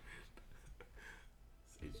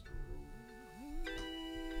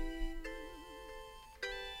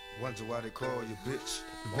 Wonder why they call you bitch.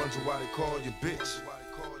 You wonder why they call you bitch.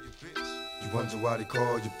 You wonder why they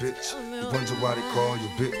call you bitch. You wonder why they call you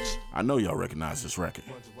bitch. I know y'all recognize this record.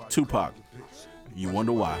 Tupac. You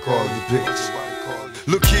wonder why. Call you bitch.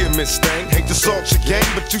 Look here, Miss Thang, hate to salt your game,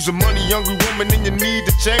 but you's a money-hungry woman and you need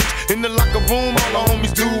to change. In the locker room, all the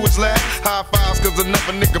homies do is laugh. High fives cause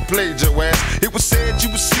another nigga played your ass. It was said you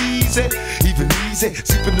was easy, even easy,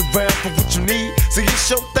 sleeping around for what you need. See, it's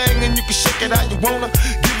your thing and you can shake it how you wanna.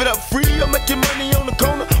 Give it up free or make your money on the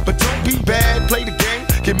corner. But don't be bad, play the game,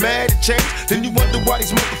 get mad and change. Then you wonder why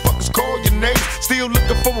these motherfuckers call your name. Still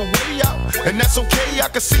looking for a way out, and that's okay. I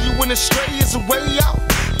can see you when it's stray is a way out.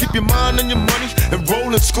 Keep your mind on your money and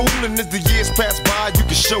roll in school, and as the years pass by, you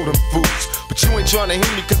can show them fools. but you ain't tryna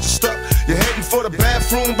hear me cause you're stuck. You're heading for the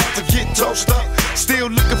bathroom, about to get tossed up. Still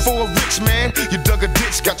looking for a rich man. You dug a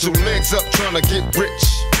ditch, got your legs up tryna get rich.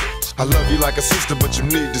 I love you like a sister, but you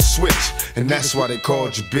need to switch. And that's why they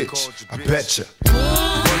called you bitch. I betcha. You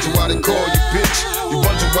wonder why they call you bitch. You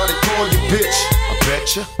wonder why they call you bitch. I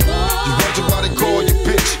betcha. You wonder why they call you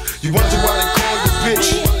bitch. You wonder why they call you bitch.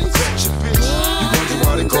 I betcha, bitch. You wonder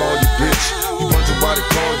why they call you bitch. You wonder why they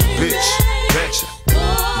call you bitch. Betcha. You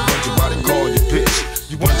wonder why they call you bitch.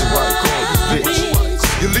 You wonder why they call you bitch.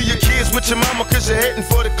 You leave your kids with your mama cause you're heading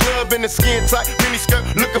for the club in a skin tight mini skirt,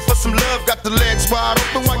 looking for some love, got the legs wide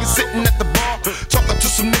open while you're sitting at the bar, talking to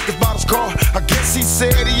some niggas about his car. I guess he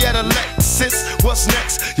said he had a Lexus. What's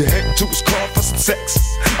next? You're heading to his car for some sex.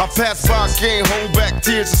 I pass by, can't hold back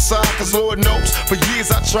tears inside, cause Lord knows, for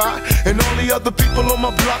years I tried, and all the other people on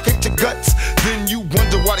my block hate your guts. Then you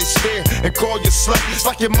wonder why they stare and call you slut. It's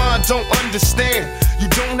like your mind don't understand. You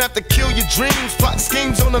don't have to kill your dreams, plot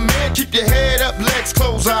schemes on a man. Keep your head up, legs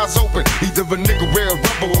closed, eyes open. Either a nigga wear a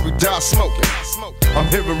rubber or we die smoking. I'm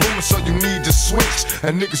hearing rumors, so you need to switch.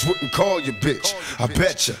 And niggas wouldn't call you bitch. I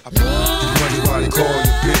betcha. You wonder why they call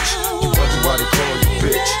you bitch. You wonder why they call you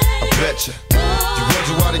bitch. I betcha. You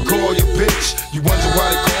wonder why they call you bitch. You wonder why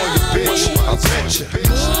they call you bitch. I betcha. You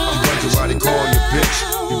wonder why they call you bitch.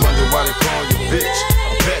 You wonder why they call you bitch.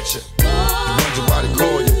 I betcha. You wonder why they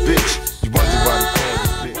call you bitch. You wonder why they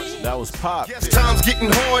call you bitch. That was Pop. Yes, time's getting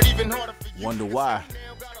hard, even harder for you. Wonder why.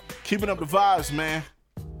 Keeping up the vibes, man.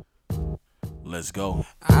 Let's go.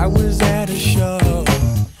 I was at a show,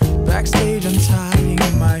 backstage untying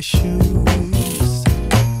my shoes.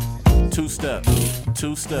 Two step.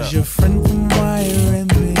 Was your friend from Wire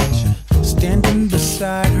Image standing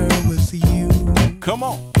beside her with you? Come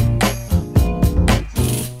on.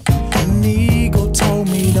 An eagle told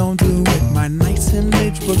me don't do it. My nice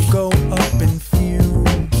image would go up in fumes.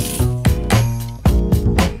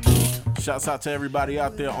 Shouts out to everybody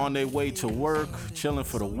out there on their way to work, chilling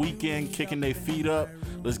for the weekend, kicking their feet up.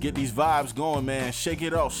 Let's get these vibes going, man. Shake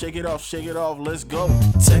it off, shake it off, shake it off. Let's go.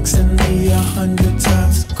 Texting me 100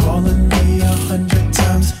 times, calling me 100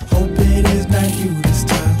 times. Hope it is not you this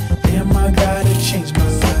time. Damn, I gotta change my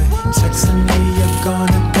life. Texting me, you're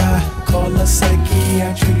gonna die. Call a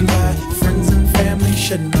psychiatric lie. Friends and family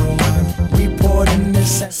should know I'm reporting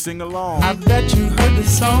this. Sing along. I bet you heard the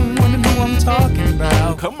song, wanna know who I'm talking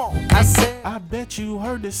about. Come on. I said, I bet you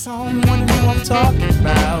heard this song. wanna know who I'm talking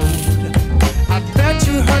about. I bet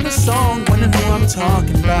you heard the song, wanna know who I'm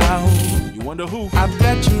talking about. You wonder who? I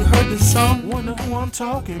bet you heard the song, Wonder who I'm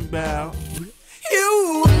talking about.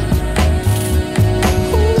 you.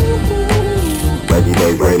 Reggie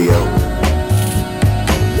Day Radio.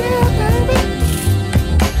 Yeah, baby.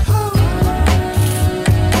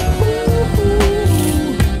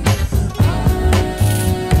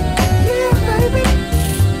 Yeah, baby.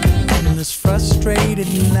 In this frustrated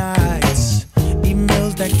nights,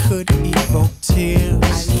 emails that could evoke tears.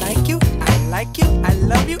 I like you, I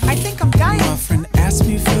love you, I think I'm dying. My friend asked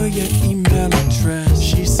me for your email address.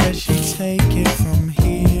 She said she'd take it from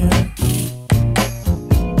here.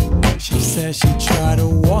 She said she'd try to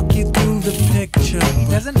walk you through the picture. He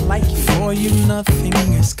doesn't like you. For you, nothing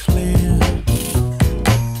is clear.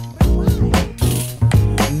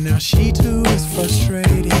 Now she too is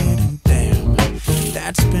frustrated, and damn,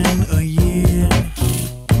 that's been a year.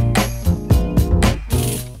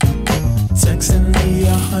 Texting me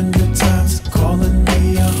 100 times, calling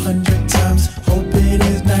me 100 times. Hope it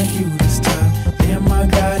is not you this time. Damn, I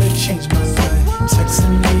gotta change my life.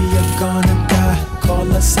 Texting me, you're gonna die. Call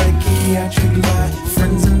a psychiatric lie.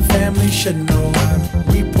 Friends and family should know I'm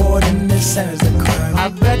reporting this as a crime. I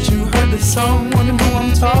bet you heard the song, wanna know who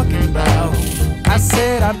I'm talking about. I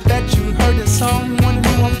said, I bet you heard the song, wanna know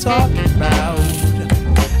who I'm talking about.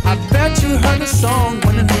 I bet you heard the song,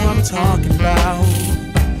 wanna know who I'm talking about.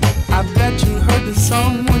 I bet you heard the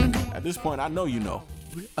song when At this point, I know you know.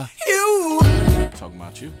 you Talking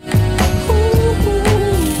about you.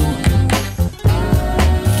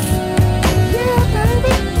 yeah,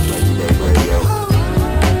 baby. Reggie Day Radio.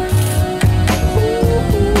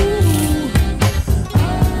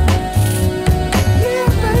 Yeah,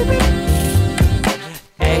 baby.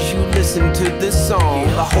 As you listen to this song,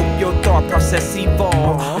 I hope your thought process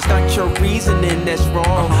evolve. It's not your reasoning that's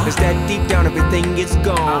wrong. It's that deep down everything is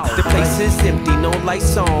gone. The place is empty, no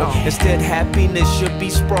lights on. Instead, happiness should be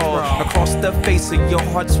sprawled across the face of your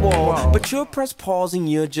heart's wall. But you'll press pause and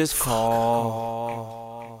you'll just call.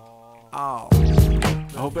 I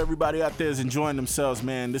hope everybody out there is enjoying themselves,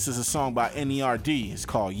 man. This is a song by NERD. It's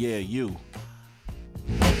called Yeah You.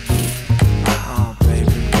 Oh,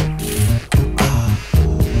 baby. You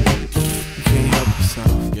can't help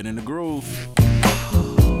yourself. Get in the groove.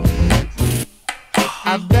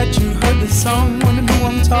 I bet you heard the song, wonder who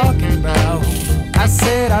I'm talking about. I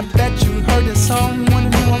said, I bet you heard the song,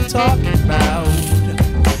 wonder who I'm talking about.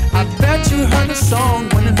 I bet you heard the song,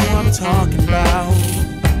 wonder who I'm talking about.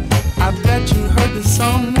 I bet you heard the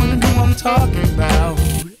song, wonder who I'm talking about.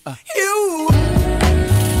 You.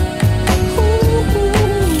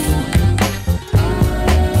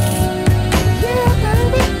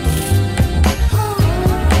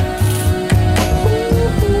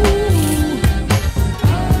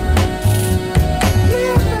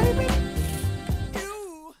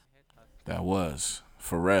 That was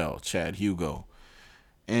Pharrell, Chad Hugo,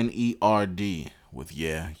 Nerd with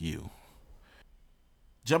Yeah You.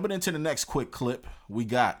 Jumping into the next quick clip, we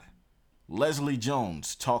got Leslie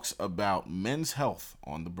Jones talks about men's health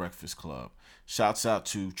on The Breakfast Club. Shouts out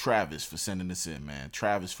to Travis for sending this in, man.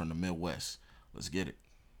 Travis from the Midwest. Let's get it.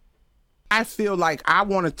 I feel like I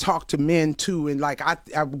want to talk to men too, and like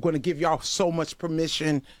I'm going to give y'all so much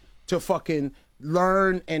permission to fucking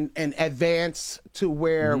learn and advance to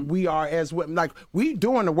where we are as women. Like, we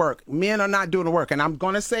doing the work. Men are not doing the work, and I'm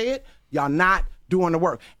going to say it. Y'all not doing the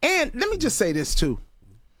work. And let me just say this too.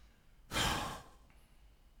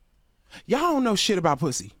 Y'all don't know shit about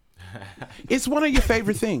pussy. It's one of your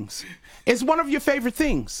favorite things. It's one of your favorite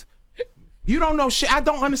things. You don't know shit. I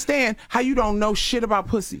don't understand how you don't know shit about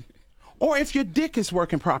pussy. Or if your dick is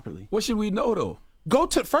working properly. What should we know though?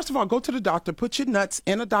 First of all, go to the doctor, put your nuts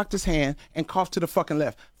in a doctor's hand, and cough to the fucking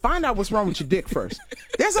left. Find out what's wrong with your dick first.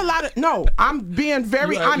 There's a lot of, no, I'm being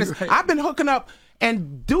very honest. Right. I've been hooking up,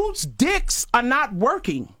 and dudes' dicks are not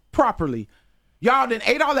working properly. Y'all done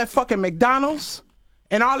ate all that fucking McDonald's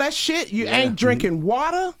and all that shit. You ain't drinking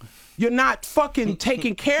water. You're not fucking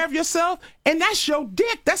taking care of yourself. And that's your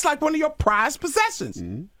dick. That's like one of your prized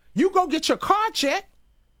possessions. You go get your car checked.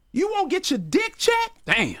 You won't get your dick checked.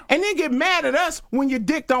 Damn. And then get mad at us when your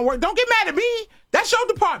dick don't work. Don't get mad at me. That's your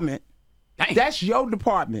department. Damn. That's your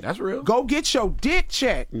department. That's real. Go get your dick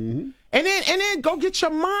checked. And then go get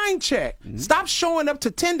your mind checked. Stop showing up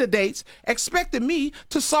to Tinder dates expecting me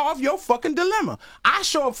to solve your fucking dilemma. I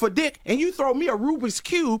show up for dick and you throw me a Rubik's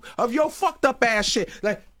Cube of your fucked up ass shit.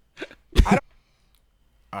 Like, I don't.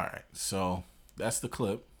 All right, so that's the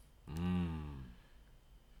clip.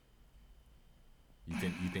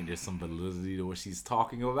 You think there's some validity to what she's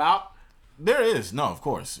talking about? There is, no, of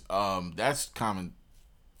course. That's common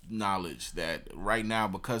knowledge that right now,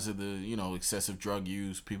 because of the excessive drug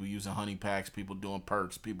use, people using honey packs, people doing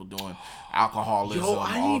perks, people doing alcoholism,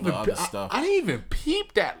 all the other stuff. I didn't even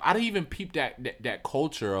peep that. I didn't even peep that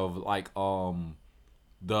culture of like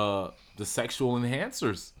the sexual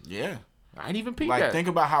enhancers. Yeah. I didn't even peep like, that. Think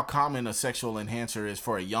about how common a sexual enhancer is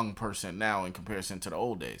for a young person now in comparison to the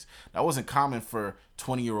old days. That wasn't common for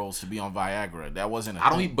 20-year-olds to be on Viagra. That wasn't a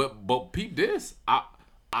thing. But peep this. I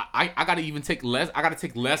gotta even take less. I gotta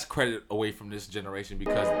take less credit away from this generation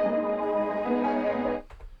because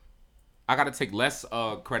I gotta take less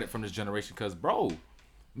credit from this generation because, bro,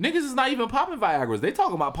 niggas is not even popping Viagra's. They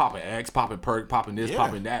talking about popping X, popping perk, popping this,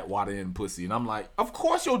 popping that, water in pussy. And I'm like, of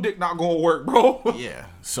course your dick not gonna work, bro. Yeah.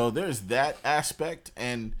 So there's that aspect.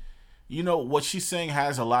 And, what she's saying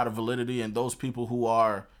has a lot of validity. And those people who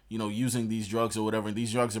are, using these drugs or whatever,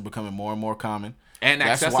 these drugs are becoming more and more common. And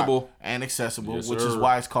accessible. Yes, which sir. is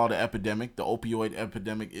why it's called an epidemic. The opioid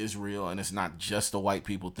epidemic is real, and it's not just a white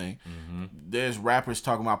people thing. There's rappers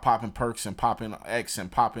talking about popping perks and popping X and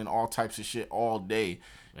popping all types of shit all day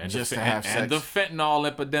just to have sex. And the fentanyl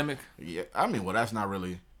epidemic. Yeah, I mean, well, that's not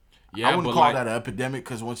really. Yeah, I wouldn't call that an epidemic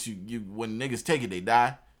because once when niggas take it, they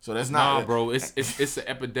die. So that's not. Nah, bro, it's an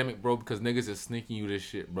epidemic, bro, because niggas is sneaking you this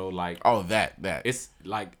shit, bro. Like, oh, that. It's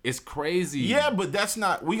like, it's crazy. Yeah, but that's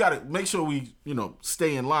not. We gotta make sure we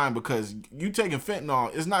stay in line because you taking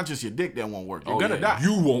fentanyl. It's not just your dick that won't work. You're gonna die.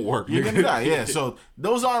 You won't work. You're gonna die. Yeah. So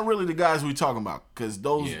those aren't really the guys we talking about because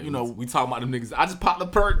those we talking about them niggas. I just popped the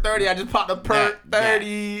perk 30. I just popped the perk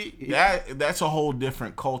 30. That's a whole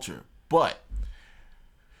different culture. But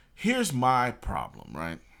here's my problem,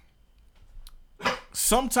 right?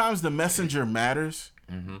 Sometimes the messenger matters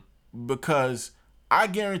because I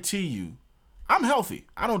guarantee you, I'm healthy.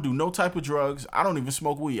 I don't do no type of drugs. I don't even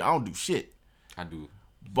smoke weed. I don't do shit. I do.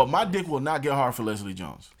 But my dick will not get hard for Leslie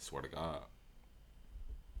Jones. Swear to God.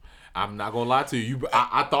 I'm not gonna lie to you.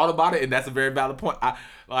 I thought about it, and that's a very valid point.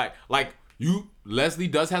 Leslie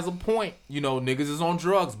does has a point. Niggas is on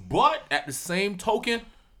drugs, but at the same token,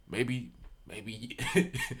 maybe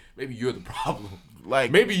you're the problem.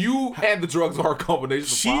 Like, maybe you and the drugs are a combination.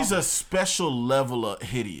 She's a special level of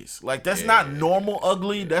hideous. Like, that's not normal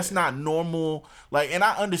ugly. That's not normal. Like, and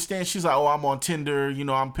I understand she's like, oh, I'm on Tinder.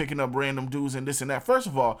 I'm picking up random dudes and this and that. First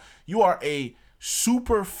of all, you are a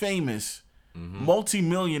super famous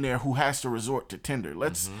multi-millionaire who has to resort to Tinder.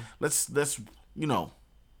 Let's you know.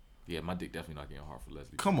 Yeah, my dick definitely not getting hard for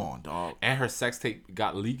Leslie. Come on, dog. And her sex tape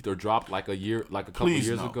got leaked or dropped like a couple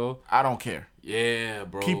years ago. I don't care. Yeah,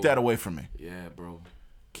 bro. Keep that away from me. Yeah, bro.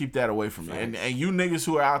 Keep that away from me. And you niggas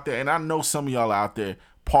who are out there, and I know some of y'all out there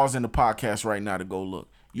pausing the podcast right now to go look.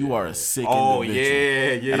 You are a sick individual.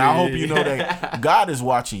 Yeah. And I hope you know that God is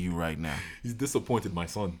watching you right now. He's disappointed, my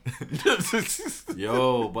son.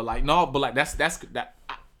 Yo, but that's that.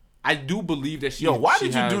 I do believe that she. Yo, why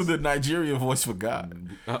did you do the Nigerian voice for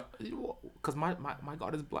God? Because my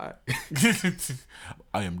God is black.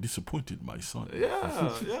 I am disappointed, my son.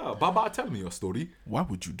 Yeah. Baba, tell me your story. Why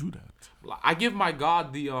would you do that? I give my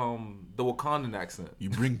God the Wakandan accent. You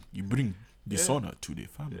bring dishonor to the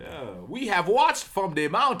family. Yeah, we have watched from the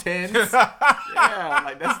mountains. Yeah,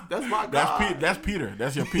 like that's my God. That's Peter.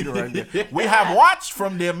 That's your Peter right there. We have watched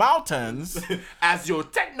from the mountains as your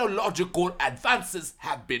technological advances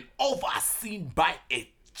have been overseen by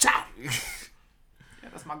a child. Yeah,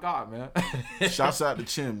 that's my God, man. Shouts out to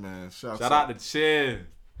Chin, man. Shout out to Chin.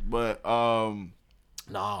 But no,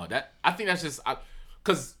 I think that's just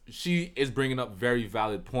because she is bringing up very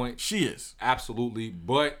valid points. She is absolutely,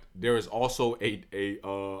 but there is also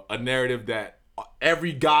a narrative that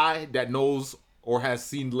every guy that knows or has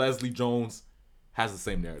seen Leslie Jones has the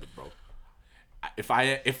same narrative, bro. If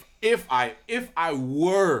I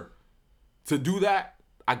were to do that,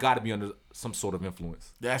 I gotta be under some sort of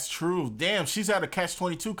influence. That's true. Damn, she's at a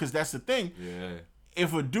catch-22 because that's the thing. Yeah.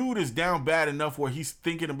 If a dude is down bad enough where he's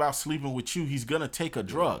thinking about sleeping with you, he's gonna take a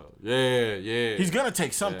drug. Yeah. He's gonna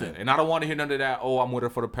take something. Yeah. And I don't want to hear none of that. Oh, I'm with her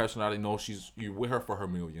for the personality. No, you're with her for her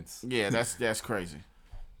millions. Yeah, that's crazy.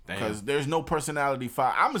 Damn. Because there's no personality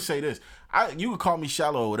fire. I'm gonna say this. You could call me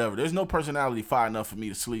shallow or whatever. There's no personality fire enough for me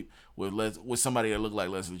to sleep with somebody that look like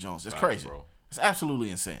Leslie Jones. It's crazy, bro. It's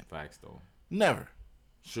absolutely insane. Facts, though. Never.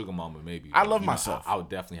 Sugar mama, maybe. I love myself. I would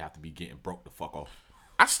definitely have to be getting broke the fuck off.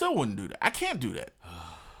 I still wouldn't do that. I can't do that.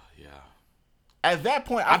 Yeah. At that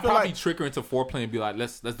point, I'd probably trick her into foreplay and be like,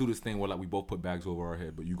 let's do this thing where like we both put bags over our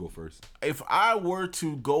head, but you go first. If I were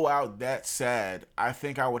to go out that sad, I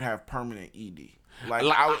think I would have permanent ED. If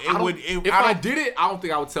I did it, I don't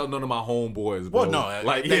think I would tell none of my homeboys, bro. Well,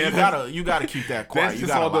 no, you gotta keep that quiet. That's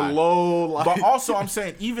just on the low. Like. But also, I'm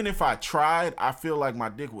saying even if I tried, I feel like my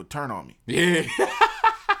dick would turn on me. Yeah.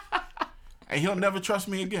 And he'll never trust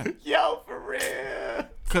me again. Yo, for real.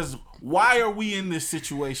 Because why are we in this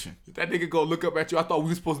situation? That nigga go look up at you. I thought we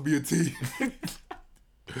were supposed to be a team.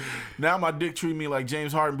 Now my dick treat me like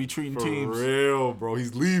James Harden be treating teams. For real, bro.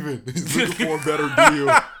 He's leaving. He's looking for a better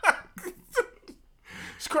deal.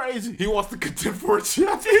 It's crazy. He wants to contend for a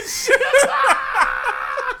championship.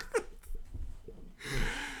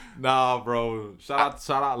 Nah, bro. Shout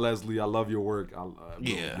out Leslie. I love your work.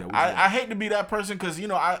 I hate to be that person because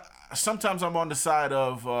sometimes I'm on the side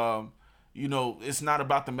of it's not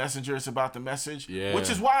about the messenger, it's about the message. Yeah. Which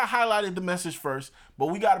is why I highlighted the message first. But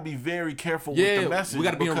we got to be very careful with the message. We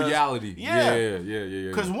got to be in reality. Yeah. Yeah.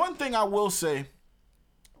 Because one thing I will say,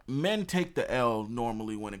 men take the L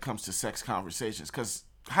normally when it comes to sex conversations. Because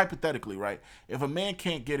hypothetically, right, if a man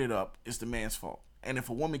can't get it up, it's the man's fault. And if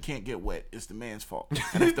a woman can't get wet, it's the man's fault.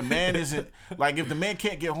 And if the man if the man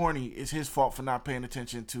can't get horny, it's his fault for not paying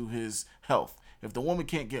attention to his health. If the woman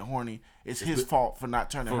can't get horny, it's his fault for not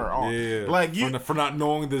turning her on. Yeah. For not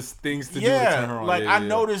knowing there's things to do to turn her on. I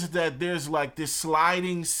noticed that there's like this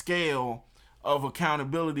sliding scale of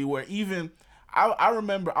accountability where even I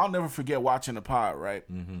remember, I'll never forget watching a pod,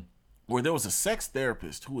 right? Mm-hmm. Where there was a sex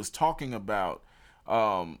therapist who was talking about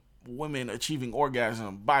women achieving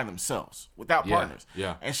orgasm by themselves without partners.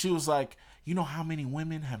 Yeah. And she was like, you know how many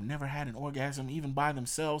women have never had an orgasm even by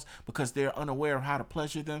themselves because they're unaware of how to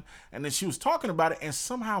pleasure them? And then she was talking about it, and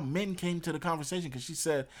somehow men came to the conversation because she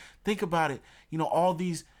said, think about it,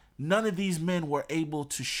 none of these men were able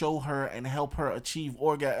to show her and help her achieve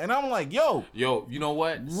orgasm. And I'm like, yo, you know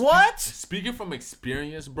what? What? Speaking from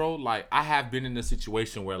experience, bro, like I have been in a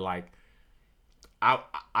situation where like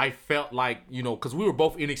I felt like, because we were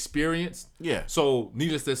both inexperienced. Yeah. So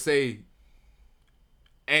needless to say,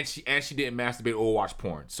 and she didn't masturbate or watch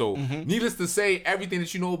porn. So needless to say, everything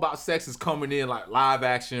that you know about sex is coming in like live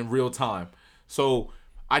action, real time. So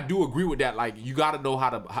I do agree with that. Like you got to know how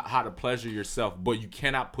to pleasure yourself, but you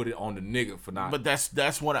cannot put it on the nigga for not. But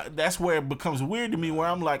that's where it becomes weird to me. Where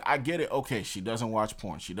I'm like, I get it. Okay, she doesn't watch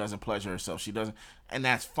porn. She doesn't pleasure herself. She doesn't, and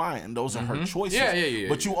that's fine. And those are her choices. Yeah.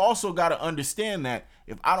 But you also got to understand that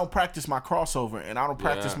if I don't practice my crossover and I don't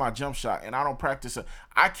practice my jump shot and I don't practice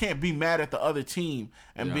I can't be mad at the other team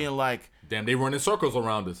and being like, damn, they run in circles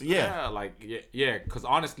around us. Yeah. Because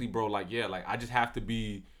honestly, bro, I just have to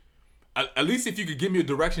be. at least if you could give me a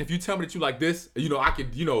direction, if you tell me that you like this, you know, I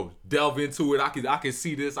could, you know, delve into it. I can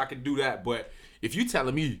see this, I can do that. But if you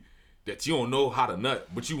telling me that you don't know how to nut,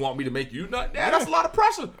 but you want me to make you nut, that's a lot of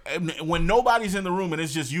pressure. When nobody's in the room and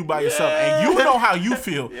it's just you by yourself, and you know how you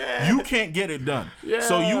feel, you can't get it done.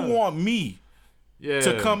 So you want me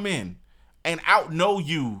to come in and outknow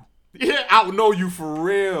you. Yeah, outknow you for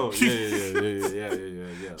real.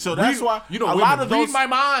 Yeah. So that's why, you know, a women lot of those, read my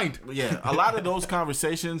mind. Yeah, a lot of those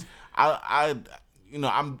conversations, I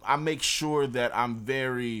make sure that I'm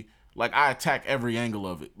very, like, I attack every angle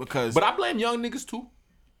of it, because. But I blame young niggas too.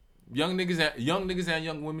 Young niggas and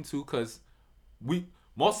young women too, because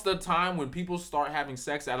most of the time when people start having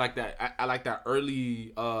sex at that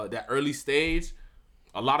early stage,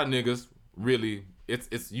 a lot of niggas really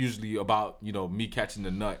it's usually about, you know, me catching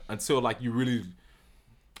the nut until I feel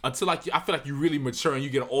like you really mature and you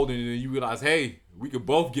get older and then you realize, hey, we could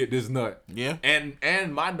both get this nut. Yeah.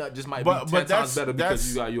 And my nut just might be 10 times better because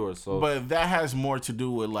you got yours. So, but that has more to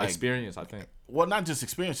do with like experience, I think. Well, not just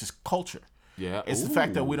experience, it's culture. Yeah. It's the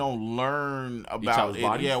fact that we don't learn about it.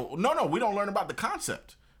 Bodies? Yeah. No, we don't learn about the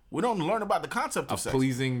concept. We don't learn about the concept of sex.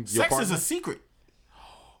 Pleasing your partner? Sex is a secret.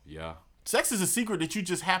 Yeah. Sex is a secret that you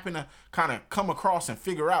just happen to kind of come across and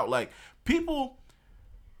figure out. Like, people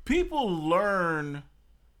learn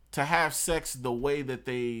to have sex the way that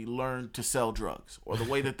they learn to sell drugs, or the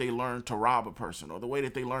way that they learn to rob a person, or the way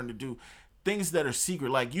that they learn to do things that are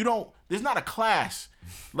secret. Like, there's not a class.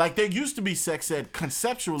 Like, there used to be sex ed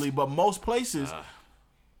conceptually, but most places,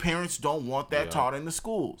 parents don't want that taught in the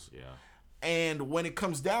schools. Yeah. And when it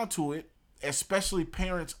comes down to it, especially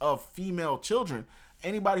parents of female children,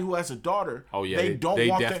 anybody who has a daughter, they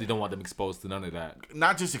definitely don't want them exposed to none of that.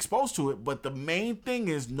 Not just exposed to it, but the main thing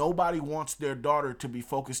is nobody wants their daughter to be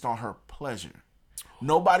focused on her pleasure.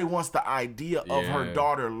 Nobody wants the idea of her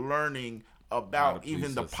daughter learning about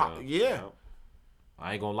even the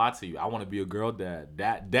I ain't gonna lie to you. I want to be a girl dad.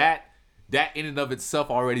 That in and of itself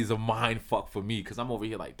already is a mind fuck for me, because I'm over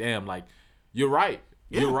here like, damn, like, you're right.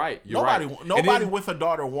 Yeah. You're right. Nobody with a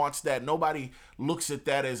daughter wants that. Nobody looks at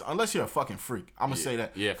that as, unless you're a fucking freak. I'm gonna say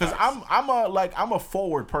that. Yeah. Because I'm a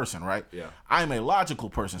forward person, right? Yeah. I'm a logical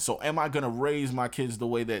person. So am I gonna raise my kids the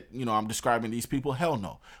way that, you know, I'm describing these people? Hell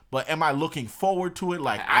no. But am I looking forward to it?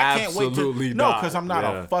 Like, I can't wait to. No, because I'm not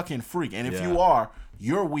a fucking freak. And if you are,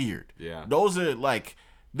 you're weird. Yeah. Those are like,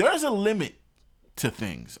 there's a limit to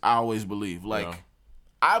things. I always believe. Like,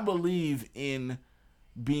 I believe in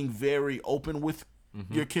being very open with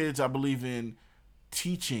your kids. I believe in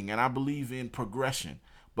teaching, and I believe in progression.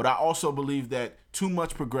 But I also believe that too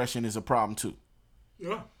much progression is a problem too.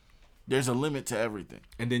 Yeah. There's a limit to everything.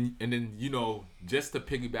 And then you know, just to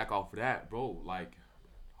piggyback off of that, bro, like,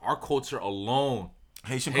 our culture alone,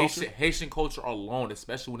 Haitian culture alone,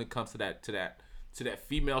 especially when it comes to that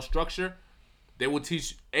female structure, they will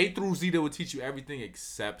teach A through Z. They will teach you everything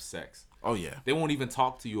except sex. Oh yeah, they won't even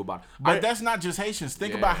talk to you about it. But that's not just Haitians.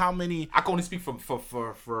 Think about how many. I can only speak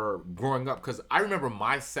for growing up, because I remember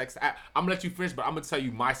my sex. I'm gonna let you finish, but I'm gonna tell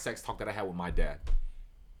you my sex talk that I had with my dad.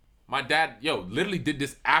 My dad, literally did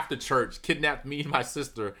this after church. Kidnapped me and my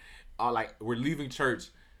sister. Like, we're leaving church,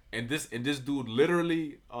 and this dude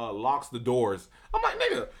literally locks the doors. I'm like,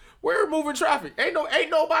 nigga, we're moving traffic. Ain't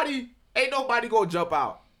nobody gonna jump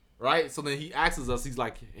out, right? So then he asks us. He's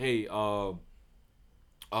like, hey,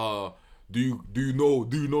 do you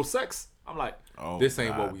know sex? I'm like, this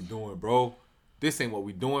ain't what we doing, bro. This ain't what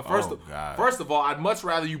we doing. First of all, I'd much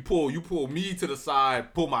rather you pull me to the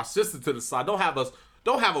side, pull my sister to the side. Don't have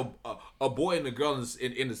a boy and a girl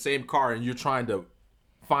in the same car, and you're trying to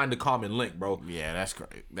find the common link, bro. Yeah, that's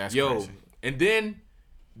great. That's crazy. And then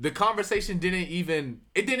the conversation didn't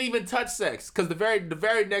even touch sex, because his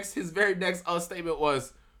very next statement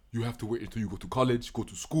was, you have to wait until you go to college, go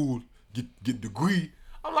to school, get degree.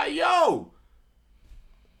 I'm like, yo,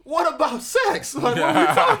 what about sex? Like,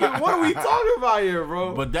 what are we talking about here,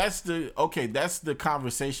 bro? But that's the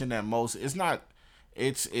conversation that most, it's not,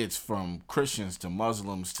 it's from Christians to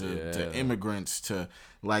Muslims to immigrants to,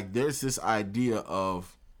 like, there's this idea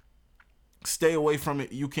of stay away from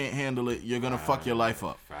it, you can't handle it, you're gonna fuck your life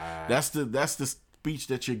up. That's the speech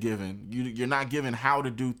that you're giving. You're not giving how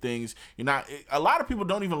to do things. A lot of people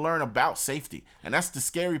don't even learn about safety, and that's the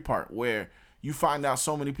scary part, where you find out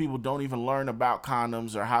so many people don't even learn about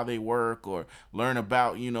condoms or how they work, or learn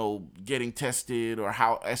about, getting tested, or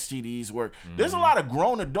how STDs work. Mm-hmm. There's a lot of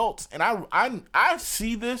grown adults, and I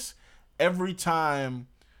see this every time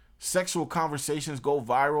sexual conversations go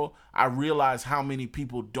viral. I realize how many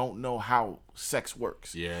people don't know how sex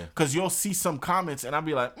works. Yeah. Because you'll see some comments, and I'll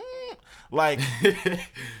be like, like,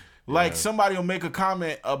 Like somebody will make a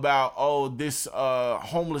comment about, oh, this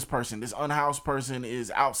homeless person, this unhoused person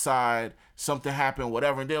is outside, something happened,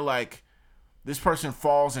 whatever, and they're like, this person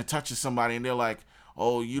falls and touches somebody, and they're like,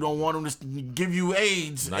 oh, you don't want them to give you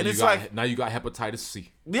AIDS. Now and you it's got, like, now you got hepatitis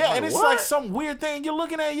C. Yeah, and it's what? like some weird thing you're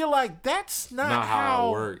looking at, you're like, that's not how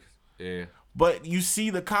it works. Yeah. But you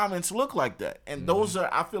see the comments look like that. And those are,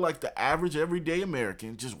 I feel like, the average everyday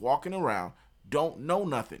American just walking around, don't know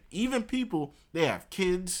nothing. Even people, they have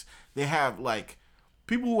kids, they have like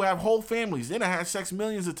people who have whole families, they done had sex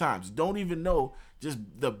millions of times, don't even know just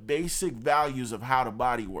the basic values of how the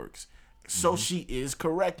body works. So she is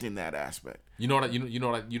correct in that aspect. You know what I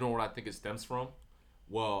think it stems from?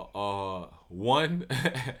 Well, one,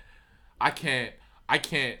 I can't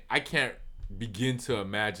begin to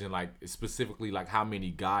imagine like specifically like how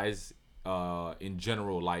many guys in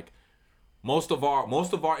general, like most of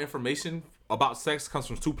our information about sex comes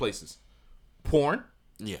from two places. Porn.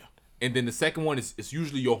 Yeah. And then the second one is it's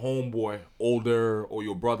usually your homeboy older or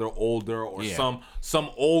your brother older or some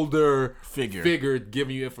older figure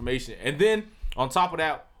giving you information. And then on top of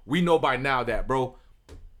that, we know by now that, bro,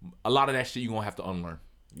 a lot of that shit you're gonna have to unlearn.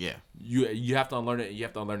 Yeah. You have to unlearn it, and you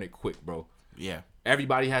have to unlearn it quick, bro. Yeah.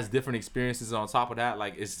 Everybody has different experiences. On top of that,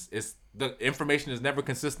 like it's the information is never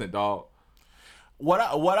consistent, dog. What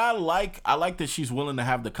I like that she's willing to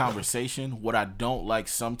have the conversation. What I don't like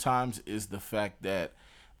sometimes is the fact that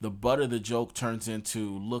the butt of the joke turns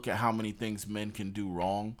into look at how many things men can do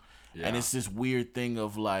wrong. Yeah. And it's this weird thing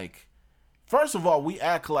of like, first of all, we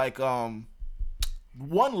act like one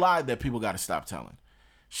lie that people got to stop telling.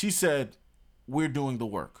 She said, we're doing the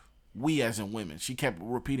work. We as in women. She kept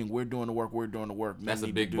repeating, we're doing the work, we're doing the work. Men That's a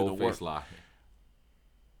big bold-faced lie.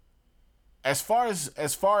 As far as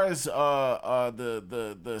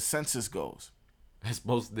the census goes, that's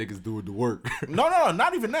most niggas doing the work. No,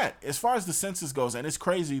 not even that. As far as the census goes, and it's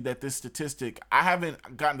crazy that this statistic, I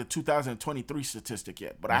haven't gotten the 2023 statistic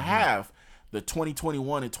yet, but I have the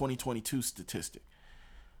 2021 and 2022 statistic.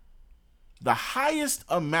 The highest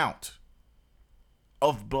amount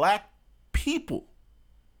of black people,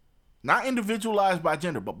 not individualized by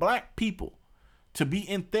gender, but black people, to be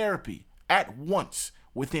in therapy at once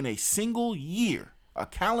within a single year, a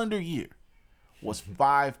calendar year, was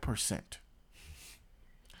 5%.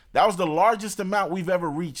 That was the largest amount we've ever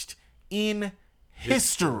reached in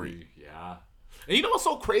history. Yeah. And you know what's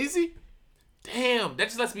so crazy? Damn, that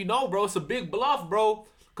just lets me know, bro. It's a big bluff, bro.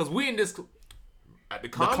 Because we in this at the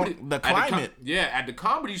comedy the climate. At the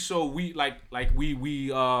comedy show, we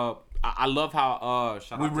I love how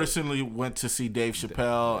we recently went to see Dave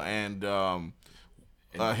Chappelle and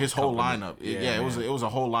his whole lineup. It was a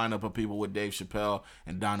whole lineup of people with Dave Chappelle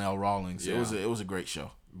and Donnell Rawlings. Yeah. It was a great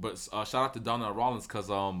show. But shout out to Donnell Rawlings because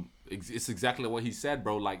it's exactly what he said,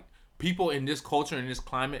 bro. Like people in this culture, in this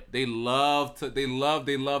climate, they love.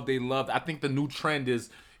 I think the new trend is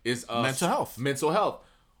mental health.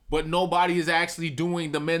 But nobody is actually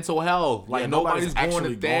doing the mental health. Like nobody's going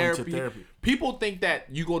to therapy. People think that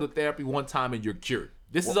you go to therapy one time and you're cured.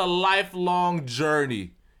 This is a lifelong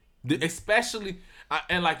journey, especially.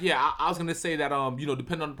 And like, I was gonna say that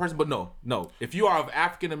depending on the person, but no. If you are of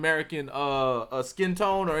African American skin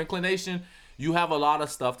tone or inclination, you have a lot of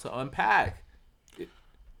stuff to unpack.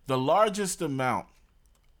 The largest amount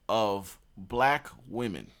of black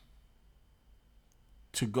women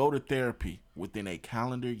to go to therapy within a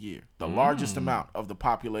calendar year, the largest amount of the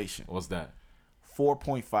population. What's that?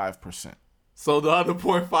 4.5%. So the other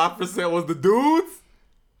 0.5% was the dudes?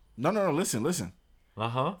 No. Listen.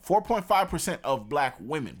 4.5% of black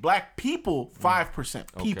women. Black people,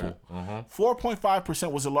 5% people.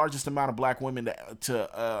 4.5% was the largest amount of black women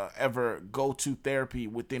to ever go to therapy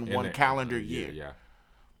within one calendar year. Yeah.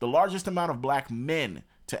 The largest amount of black men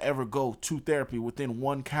to ever go to therapy within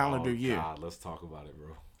one calendar year. God, let's talk about it,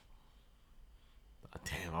 bro.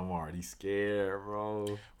 Damn, I'm already scared,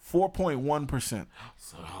 bro. 4.1%.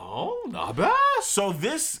 So, not bad. So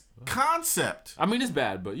this concept, I mean, it's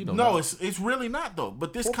bad, but no, it's really not though.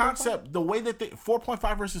 But this 4. concept, the way that they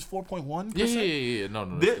 4.5 versus 4.1%. Yeah.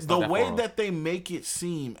 No. The way that they make it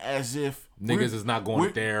seem as if niggas is not going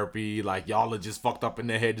to therapy, like y'all are just fucked up in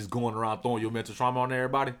their head, just going around throwing your mental trauma on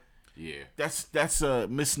everybody. Yeah, that's a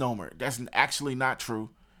misnomer. That's actually not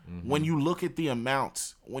true. When you look at the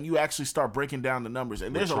amounts, when you actually start breaking down the numbers,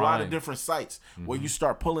 and there's a lot of different sites where you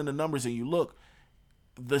start pulling the numbers and you look,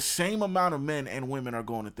 the same amount of men and women are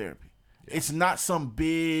going to therapy. Yeah. It's not some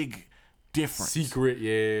big difference. Secret,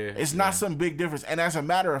 yeah. It's not some big difference. And as a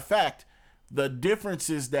matter of fact, the difference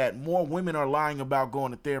is that more women are lying about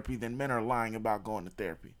going to therapy than men are lying about going to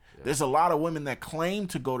therapy. There's a lot of women that claim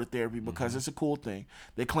to go to therapy because it's a cool thing.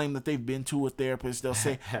 They claim that they've been to a therapist. They'll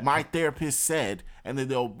say, my therapist said, and then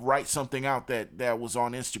they'll write something out that was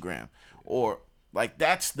on Instagram. Or, like,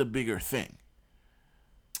 that's the bigger thing.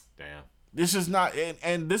 Damn. This is not,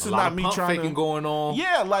 and this is not me trying faking going on.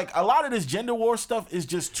 Yeah, like a lot of this gender war stuff is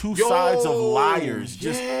just two sides of liars.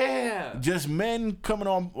 Just men coming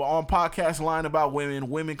on podcasts lying about women,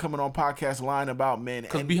 women coming on podcasts lying about men.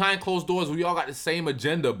 Because behind closed doors, we all got the same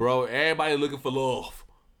agenda, bro. Everybody looking for love.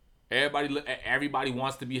 Everybody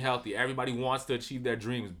wants to be healthy. Everybody wants to achieve their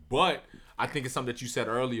dreams. But I think it's something that you said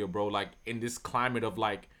earlier, bro. Like in this climate of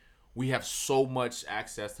like, we have so much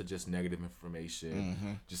access to just negative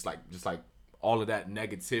information, just like all of that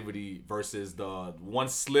negativity versus the one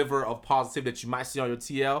sliver of positive that you might see on your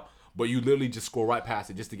TL, but you literally just scroll right past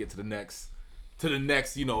it just to get to the next,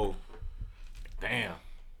 you know. Damn.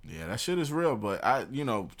 Yeah, that shit is real. But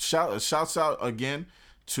shouts out again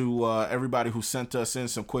to everybody who sent us in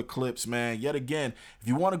some quick clips, man. Yet again, if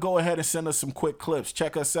you want to go ahead and send us some quick clips,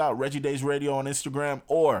 check us out, Reggie Days Radio on Instagram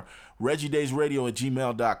or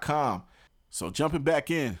ReggieDaysRadio@gmail.com. So jumping back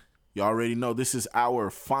in, you already know this is our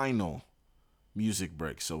final music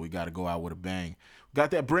break, so we got to go out with a bang. We got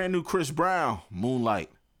that brand new Chris Brown, Moonlight.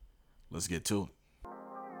 Let's get to it.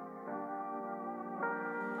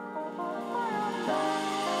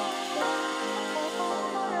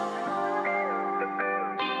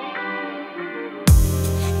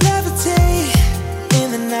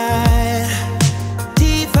 In the night,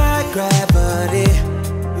 defy gravity,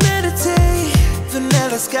 meditate,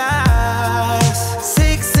 vanilla skies.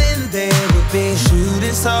 6 and there will be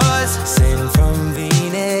shooting stars, sent from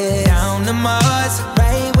Venus down to Mars,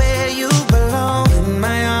 right where you belong. In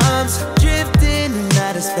my arms, drifting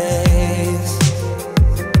out of space.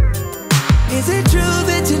 Is it true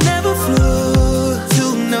that you never flew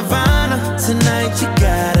to Nirvana? Tonight you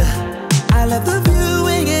gotta. I love the view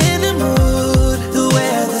when you're in the mood. The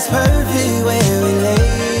weather's perfect where we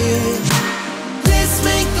lay. Let's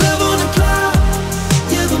make love on the cloud.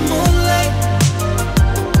 You're the moonlight.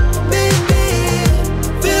 Baby,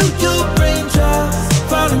 feel your raindrops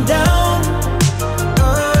falling down.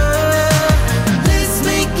 Let's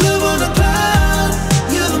make love on the cloud.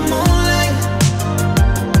 You're the moonlight.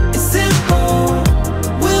 It's simple.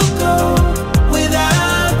 We'll go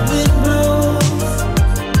without windows.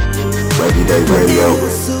 Reggie Days Radio.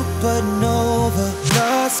 Supernova,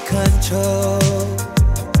 lost control.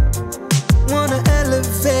 Wanna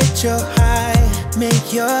elevate your high,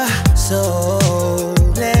 make your soul.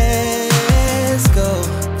 Let's go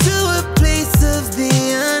to a place of the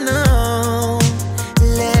unknown.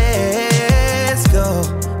 Let's go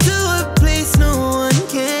to a place no one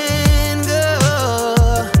can go.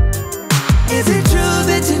 Is it true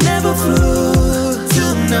that you never flew to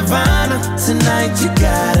Nirvana? Tonight you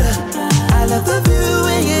gotta. I love the view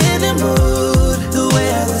when you're in the mood. The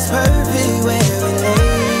weather's perfect where we lay.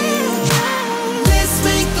 Let's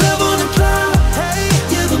make love on the cloud. Hey,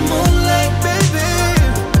 you're the moonlight, baby.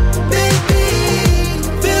 Baby,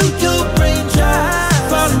 feel your raindrops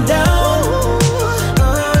falling down.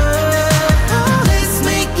 Let's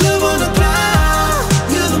make love on the cloud.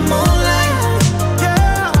 You're the moonlight.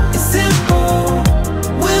 Yeah, it's simple.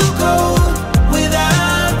 We'll go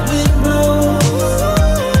without windows.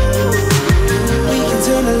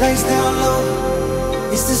 Turn the lights down low.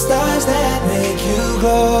 It's the stars that make you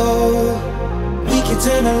glow. We can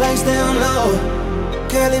turn the lights down low.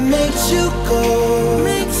 Girl, it makes you go.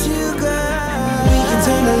 Makes you go. We can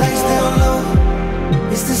turn the lights down low.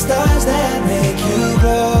 It's the stars that make you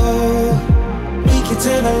glow. We can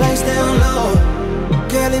turn the lights down low.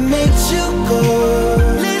 Girl, it makes you go.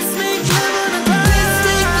 Let's make love on the cloud. Let's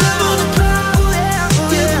make love on the cloud. Oh yeah,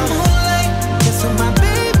 oh yeah. The moonlight. That's on my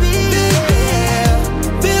baby.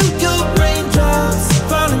 Feel your raindrops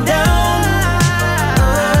falling down.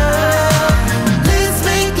 Let's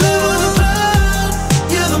make love on the cloud.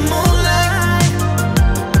 You're the moonlight.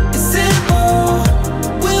 It's simple.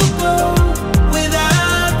 We'll go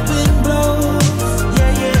without wind blows.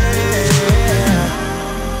 Yeah, yeah.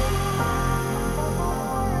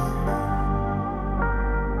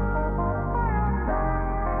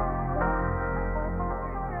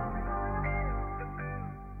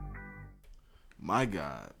 My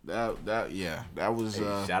God, that was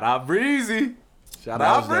Shout out Breezy. Shout that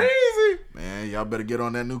out was that. Breezy. Man, y'all better get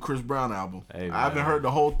on that new Chris Brown album. Hey, I haven't man. heard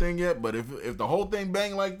the whole thing yet, but if the whole thing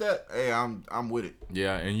bang like that, hey, I'm with it.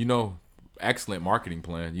 Yeah, and you know, excellent marketing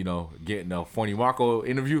plan. You know, getting a Funny Marco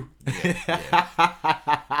interview.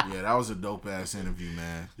 Yeah, that was a dope ass interview,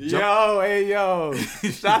 man. Yo,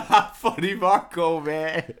 shout out Funny Marco,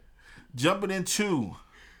 man. Jumping into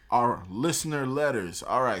our listener letters.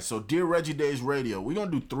 All right, so Dear Reggie Days Radio, we're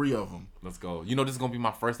going to do 3 of them. Let's go. You know, this is going to be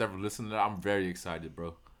my first ever listener. I'm very excited,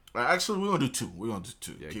 bro. Actually, we're going to do 2. We're going to do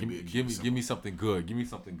 2. Yeah, give me something good. Give me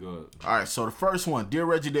something good. All right, so the first one, Dear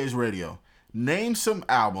Reggie Days Radio, name some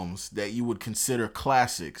albums that you would consider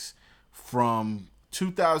classics from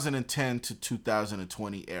 2010 to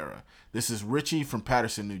 2020 era. This is Richie from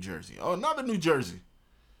Patterson, New Jersey. Oh, another New Jersey.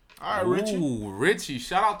 All right, Richie. Ooh, Richie,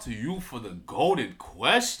 shout out to you for the golden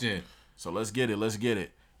question. So let's get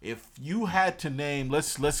it. If you had to name,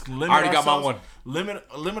 let's limit I already ourselves. got my one.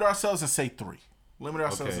 Limit ourselves and say 3. Limit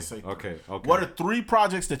ourselves and say 3. Okay. What are 3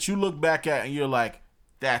 projects that you look back at and you're like,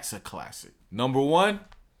 that's a classic? Number one.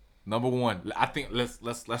 I think let's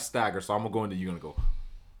stagger. So I'm gonna go into. You're gonna go.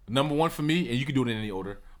 Number 1 for me, and you can do it in any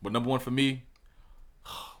order. But number 1 for me,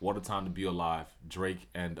 What a Time to Be Alive, Drake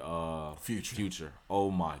and Future.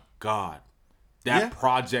 Oh my God, that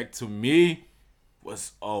project to me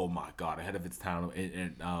was, oh my God, ahead of its time,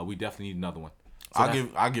 and we definitely need another one. So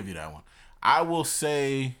I'll give you that one. I will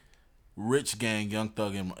say Rich Gang, Young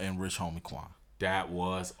Thug, and Rich Homie Quan. That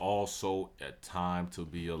was also A Time to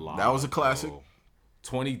Be Alive. That was a classic. Bro.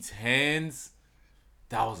 2010s.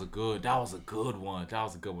 That was a good one.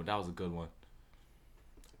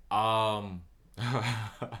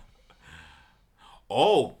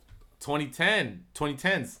 Oh,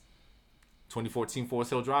 2010s. 2014 Forest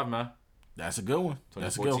Hill Drive, man. That's a good one.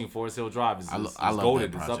 2014 Forest Hill Drive is I love goated. that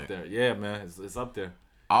It's project. up there. Yeah, man. It's up there.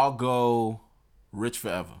 I'll go Rich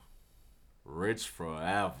Forever. Rich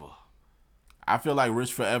Forever. I feel like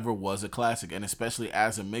Rich Forever was a classic, and especially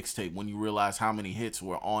as a mixtape, when you realize how many hits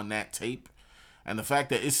were on that tape, and the fact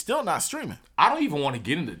that it's still not streaming. I don't even want to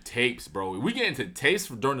get into tapes, bro. We get into tapes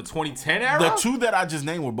during the 2010 era. The 2 that I just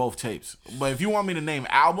named were both tapes. But if you want me to name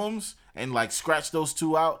albums and like scratch those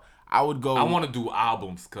 2 out, I would go. I want to do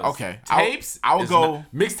albums because tapes. I would go.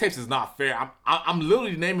 Mixtapes is not fair. I'm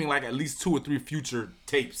literally naming like at least 2 or 3 Future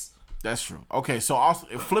tapes. That's true. Okay, so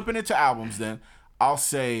flipping it to albums, then I'll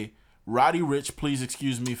say Roddy Ricch, Please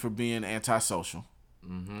Excuse Me for Being Antisocial.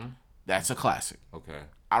 Mm-hmm. That's a classic. Okay.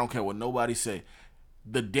 I don't care what nobody say.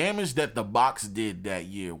 The damage that the box did that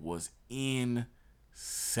year was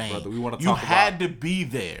insane. Brother, we want to you had to be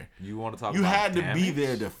there. You want to talk You about had to damage? be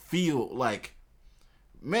there to feel like,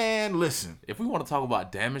 man, listen. If we want to talk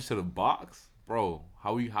about damage to the box, bro,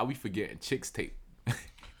 how we forgetting Chicks tape?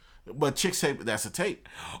 But Chicks tape, that's a tape.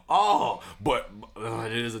 Oh, but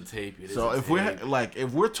it is a tape.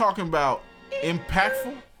 If we're talking about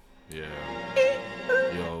impactful, yeah,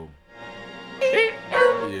 yo,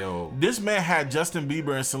 this man had Justin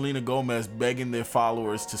Bieber and Selena Gomez begging their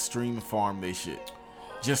followers to stream and farm their shit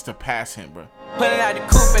just to pass him, bro. Pulling out the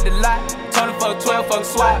coupe at the lot, Tony for 12 for a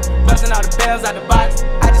swap, busting all the bells out the box.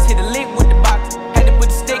 I just hit a lick with the box, had to put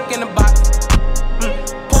the stick in the box.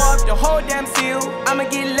 Pour up the whole damn seal, I'ma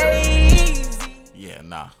get lazy. Yeah,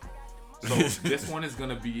 nah. So this one is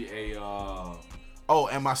gonna be a. Oh,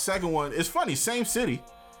 and my second one, it's funny, same city.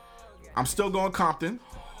 I'm still going Compton.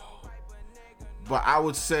 But I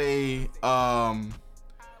would say YG,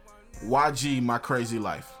 My Crazy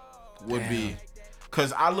Life would be.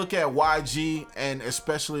 Because I look at YG, and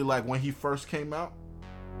especially like when he first came out,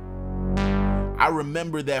 I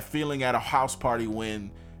remember that feeling at a house party when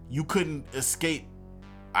you couldn't escape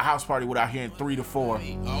a house party without hearing 3 to 4.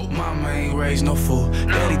 Mama ain't raised no fool.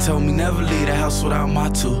 Daddy told me never leave the house without my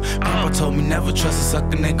two. Papa told me never trust a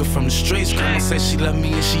sucker nigga from the streets. Grandma said she love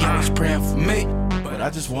me and she always praying for me. But I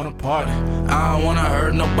just wanna party. I don't wanna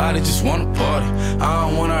hurt nobody, just wanna party. I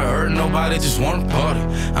don't wanna hurt nobody, just wanna party.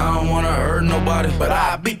 I don't wanna hurt nobody, but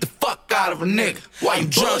I beat the fuck out of a nigga. Why you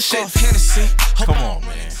drunk off Hennessy? Come on,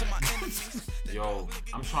 man. Yo,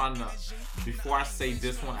 I'm trying to. Before I say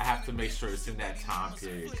this one, I have to make sure it's in that time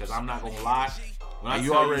period. Because I'm not going to lie. When And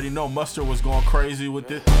you already know Mustard was going crazy with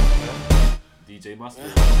it. DJ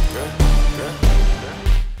Mustard.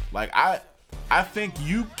 Like, I think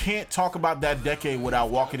you can't talk about that decade without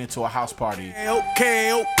walking into a house party. Okay.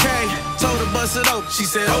 Told her bust it up, she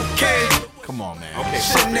said okay. Come on, man. Okay.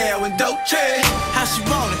 Chanel and Dolce, how she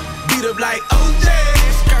want it? Beat up like OJ.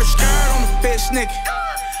 Skirt on the fish, nigga.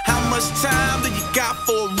 How much time do you got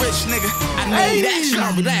for a rich nigga? I need action,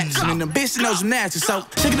 I'm relaxing. And the bitch knows gymnastics, so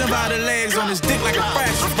shaking about her legs on his dick like a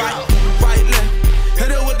fraction. Right left, hit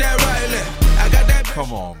her with that right left. I got that.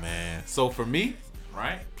 Come on, man. So for me,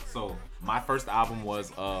 right? So my first album was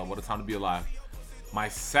What a Time to Be Alive. My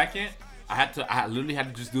second, I literally had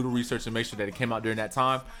to just do the research and make sure that it came out during that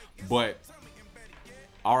time. But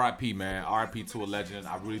R.I.P. man, R.I.P. to a legend.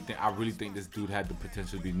 I really think this dude had the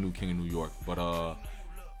potential to be the new king of New York. But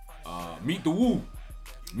Meet the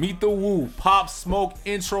Woo, Pop Smoke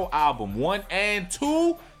intro album 1 and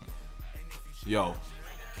 2. Yo,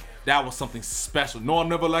 that was something special. No, I'm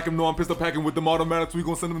never like him. No, I'm pistol packing with them automatics. We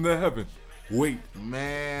gonna send him to heaven. Wait,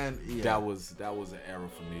 man, yeah. that was an era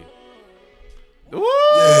for me.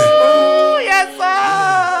 Ooh, yes, sir.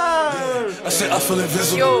 I said I feel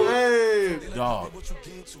invisible. Yo. Hey, dog.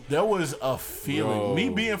 There was a feeling. Yo. Me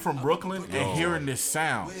being from Brooklyn and hearing this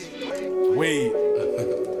sound. Wait.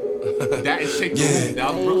 That is Shake the Room.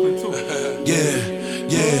 That was Brooklyn too.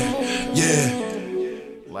 Yeah.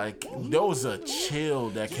 Like, there was a chill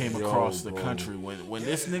that came across the country when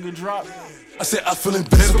this nigga dropped. I said I feel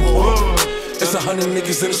invisible. It's 100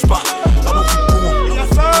 niggas in the spot.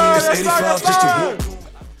 It's 85 just to walk.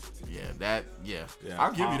 Yeah,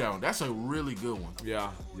 I'll give you that one. That's a really good one.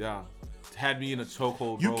 Yeah. Had me in a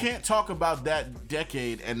chokehold. You can't talk about that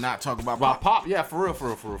decade and not talk about Pop. Yeah, for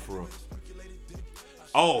real.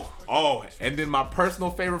 Oh, and then my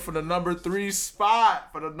personal favorite for the number 3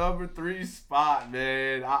 spot.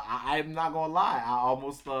 Man. I'm not gonna lie. I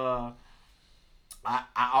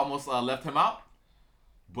almost left him out.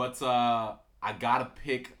 But I gotta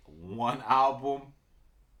pick one album.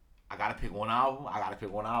 Damn, I gotta pick one album.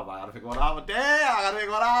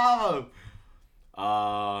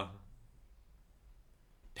 Damn.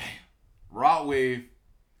 Raw Wave,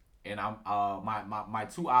 and I'm my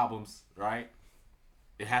 2 albums, right?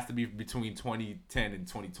 It has to be between 2010 and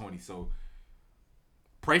 2020. So,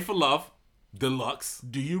 Pray for Love, Deluxe.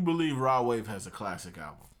 Do you believe Raw Wave has a classic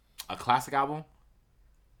album? A classic album?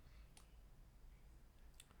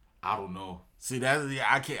 I don't know. See,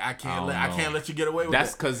 I can't let you get away with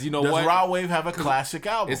That's because you know Does what? Does Raw Wave have a classic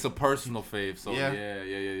album? It's a personal fave. So yeah.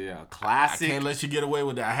 A I classic. can't let you get away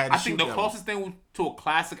with that. I think the closest thing to a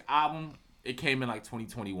classic album, it came in like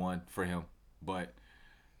 2021 for him. But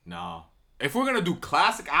no, if we're gonna do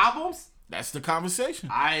classic albums, that's the conversation.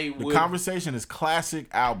 The conversation is classic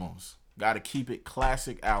albums. Got to keep it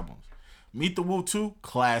classic albums. Meet the Woo 2,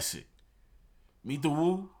 classic. Meet the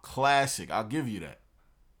Woo, classic. I'll give you that.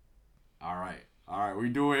 All right. We're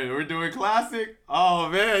doing classic. Oh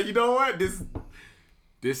man, you know what? This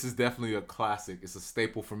is definitely a classic. It's a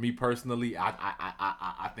staple for me personally.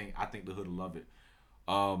 I think the hood will love it.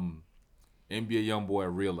 NBA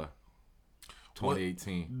YoungBoy Realer,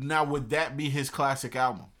 2018. Now, would that be his classic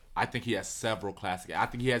album? I think he has several classic. I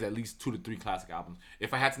think he has at least 2 to 3 classic albums.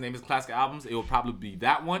 If I had to name his classic albums, it would probably be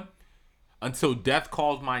that one, Until Death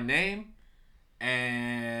Calls My Name,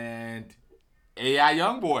 and AI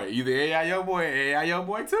YoungBoy. Either AI YoungBoy or AI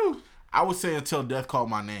YoungBoy 2. I would say Until Death Called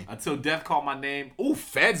My Name. Until Death Called My Name. Ooh,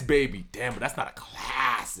 Feds Baby. Damn, but that's not a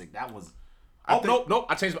classic. That was. Nope.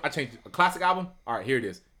 I changed. A classic album. All right, here it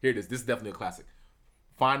is. This is definitely a classic.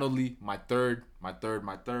 Finally, my third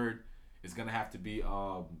is gonna have to be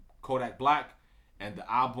Kodak Black, and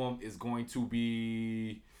the album is going to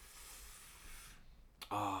be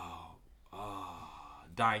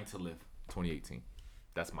Dying to Live, 2018.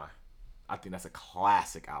 I think that's a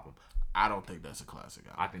classic album. I don't think that's a classic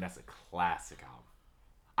album. I think that's a classic album.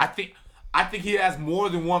 I think he has more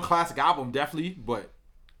than one classic album, definitely, but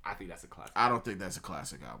I think that's a classic. I don't think that's a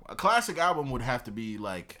classic album. A classic album would have to be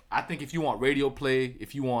like, I think if you want radio play,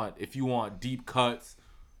 if you want deep cuts,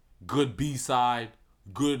 good B-side,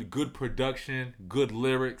 good production, good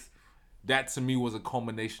lyrics, that to me was a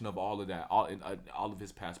culmination of all of that, all of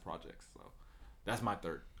his past projects. So that's my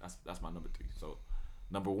third. That's my number 3. So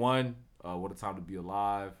number 1, What a Time to Be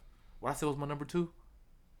Alive. What I said was my number 2?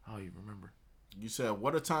 I don't even remember. You said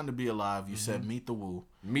What a Time to Be Alive. You said Meet the Woo.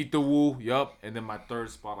 Meet the Woo, yup. And then my third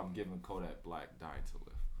spot, I'm giving Kodak Black, Dying to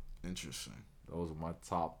Live. Interesting. Those are my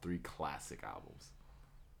top 3 classic albums.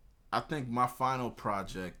 I think my final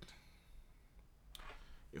project,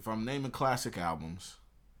 if I'm naming classic albums,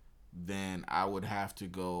 then I would have to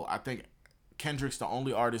go. I think Kendrick's the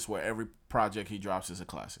only artist where every project he drops is a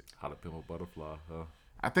classic. How to Pimp a Butterfly, huh?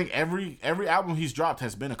 I think every album he's dropped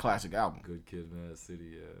has been a classic album. Good Kid, Mad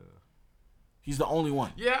City, yeah. He's the only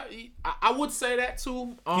one. Yeah, I would say that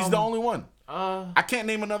too. He's the only one. I can't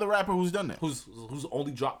name another rapper who's done that. Who's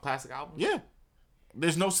only dropped classic albums? Yeah.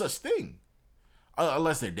 There's no such thing.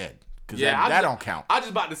 Unless they're dead. Because that don't count. I was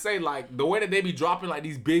just about to say, like, the way that they be dropping, like,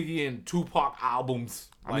 these Biggie and Tupac albums.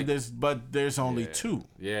 I mean, there's only 2.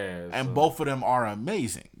 Yeah. And both of them are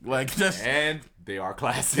amazing. Like, and they are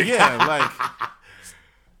classic. Yeah, like.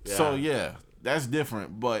 Yeah. So, yeah, that's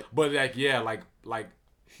different. But like, yeah, like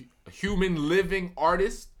human living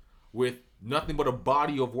artist with nothing but a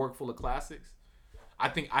body of work full of classics. I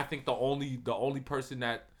think the only person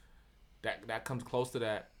that comes close to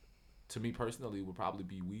that, to me personally, would probably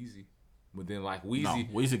be Weezy. But then like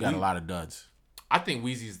Weezy, Weezy got a lot of duds. I think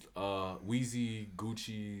Weezy's Weezy,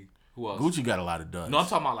 Gucci, who else? Gucci got a lot of duds. No, I'm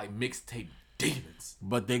talking about like mixtape demons.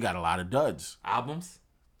 But they got a lot of duds. Albums?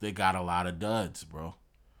 They got a lot of duds, bro.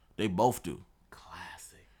 They both do.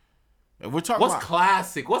 Classic. If we're talking What's about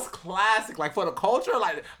classic? What's classic? Like for the culture?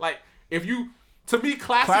 Like if you, to me,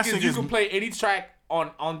 classic is you can play any track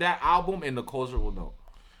on that album and the culture will know.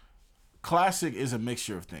 Classic is a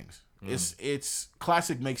mixture of things. It's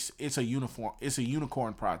classic it's a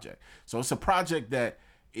unicorn project. So it's a project that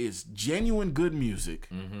is genuine good music.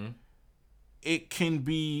 It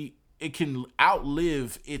can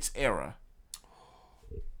outlive its era.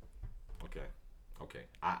 Okay.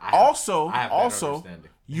 Also,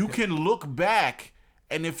 you can look back,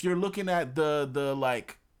 and if you're looking at the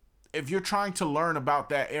like, if you're trying to learn about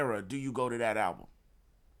that era, do you go to that album?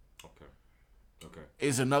 Okay.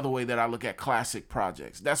 Is another way that I look at classic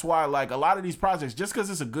projects. That's why, like, a lot of these projects, just because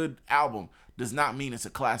it's a good album does not mean it's a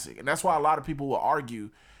classic. And that's why a lot of people will argue,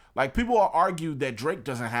 like, people will argue that Drake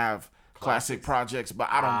doesn't have classic projects, but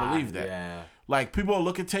I don't believe that. Yeah. Like, people will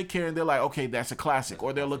look at Take Care and they're like, okay, that's a classic.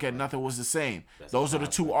 Or they'll look at Nothing Was the Same. Those are the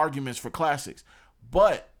two arguments for classics.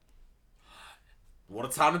 But What a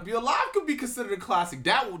Time to Be Alive could be considered a classic.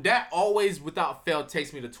 That always, without fail,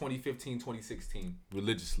 takes me to 2015, 2016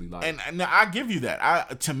 religiously. Like, and I give you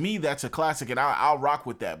that. To me, that's a classic, and I'll rock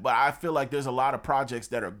with that. But I feel like there's a lot of projects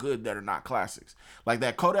that are good that are not classics. Like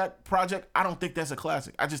that Kodak project, I don't think that's a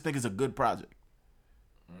classic. I just think it's a good project.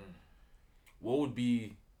 What would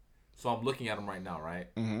be? So I'm looking at them right now, right?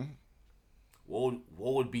 What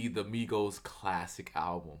would be the Migos classic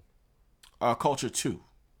album? Culture 2.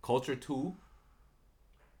 Culture 2.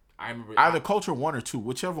 I remember either Culture 1 or 2,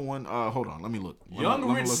 whichever one. Hold on, let me look.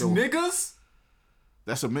 Young Rich Niggas.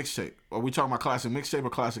 That's a mixtape. Are we talking about classic mixtape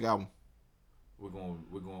or classic album? We're going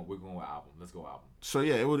with album. Let's go album. So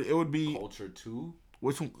yeah, it would be Culture 2.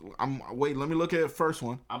 Which one? Wait. Let me look at the first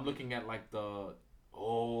one. I'm looking at like the.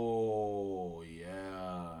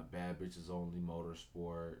 Bad Bitches Only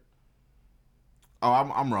Motorsport. Oh,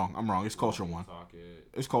 I'm wrong. It's Culture 1.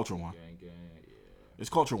 It's Culture 1. Gang, yeah. It's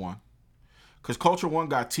Culture 1. Because Culture 1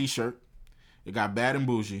 got T-Shirt. It got Bad and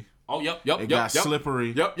Bougie. Oh, yep. It got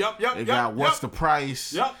Slippery. Yep. It got What's the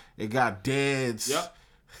Price. Yep. It got Deads. Yep.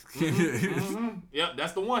 Yep,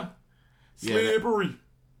 that's the one. Yeah, Slippery.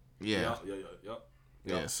 Yeah.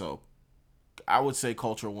 Yep. So I would say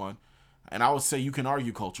Culture 1. And I would say you can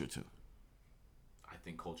argue Culture 2. I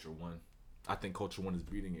think Culture 1 is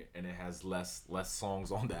beating it, and it has less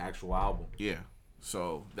songs on the actual album. Yeah.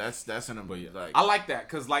 So that's an like I like that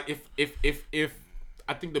because like if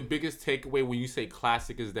I think the biggest takeaway when you say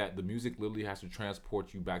classic is that the music literally has to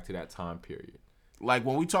transport you back to that time period. Like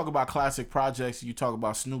when we talk about classic projects, you talk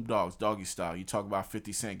about Snoop Dogg's Doggy Style. You talk about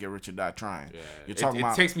 50 Cent, Get Rich or Die Trying. Yeah.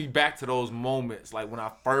 It takes me back to those moments, like when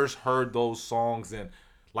I first heard those songs and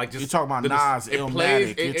like just you're talking about Nas,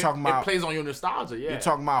 Illmatic. You're talking about it plays on your nostalgia. Yeah. You're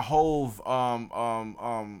talking about Hove.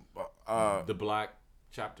 The Black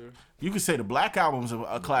Chapter. You could say the Black Album's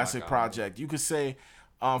a classic project. You could say,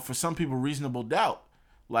 for some people, Reasonable Doubt.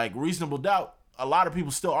 Like Reasonable Doubt, a lot of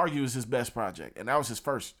people still argue is his best project, and that was his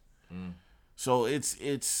first. So it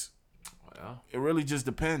really just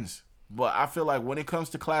depends. But I feel like when it comes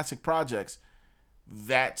to classic projects,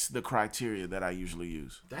 that's the criteria that I usually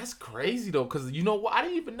use. That's crazy though, because you know what? I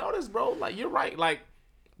didn't even notice, bro. Like you're right. Like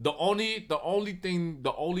the only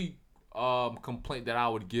complaint that I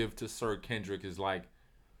would give to Sir Kendrick is like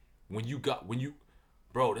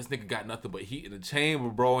bro, this nigga got nothing but heat in the chamber,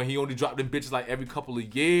 bro, and he only dropped them bitches like every couple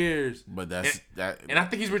of years. But and I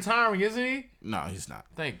think he's retiring, isn't he? No, he's not.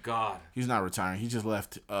 Thank God. He's not retiring. He just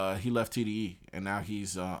left. He left TDE, and now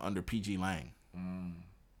he's under PG Lang.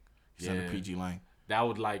 He's under PG Lang. That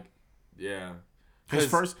would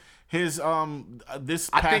This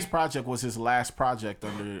past project was his last project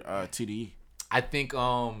under TDE. I think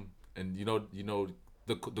and you know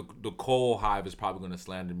the Cole Hive is probably gonna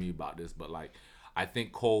slander me about this, but like I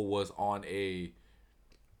think Cole was on a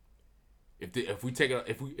if we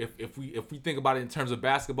think about it in terms of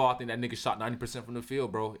basketball, I think that nigga shot 90% from the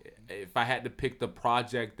field, bro. If I had to pick the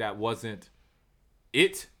project that wasn't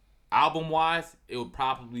it album wise, it would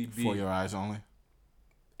probably be For Your Eyes Only.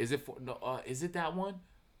 Is it is it that one?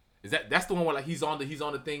 That's the one where like he's on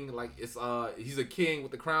the thing like it's he's a king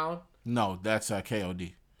with the crown? No, that's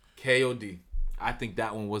KOD. KOD. I think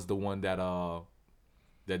that one was the one that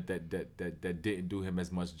that didn't do him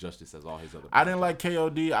as much justice as all his other projects. I didn't like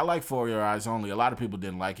KOD. I like For Your Eyes Only. A lot of people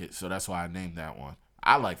didn't like it, so that's why I named that one.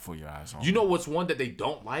 I like For Your Eyes Only. You know what's one that they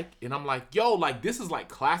don't like? And I'm like, yo, like this is like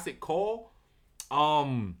classic Cole.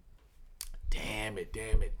 Damn it.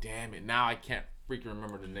 Now I can't freaking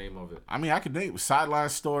remember the name of it. I mean, I could name Sideline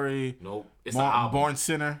Story. Nope. It's Born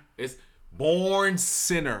Sinner. It's Born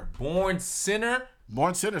Sinner. Born Sinner.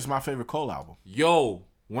 Born Sinner is my favorite Cole album. Yo,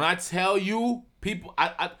 when I tell you, people,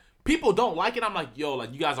 people don't like it. I'm like, yo,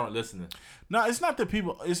 like you guys aren't listening. No, it's not that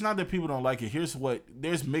people don't like it.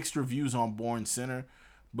 There's mixed reviews on Born Sinner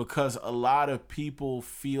because a lot of people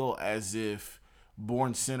feel as if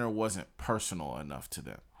Born Sinner wasn't personal enough to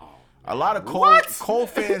them. A lot of Cole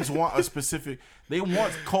fans want a specific. They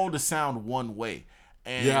want Cole to sound one way.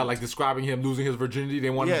 And yeah, like describing him losing his virginity. They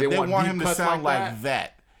want him to sound like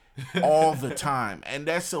that all the time. And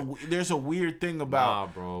there's a weird thing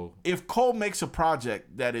about bro. If Cole makes a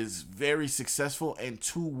project that is very successful and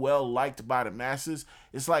too well liked by the masses,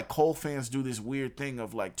 it's like Cole fans do this weird thing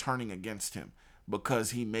of like turning against him because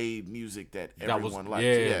he made music that everyone liked.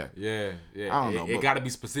 Yeah. I don't know. It got to be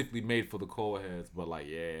specifically made for the Cole heads, but like,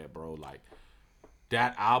 yeah, bro, like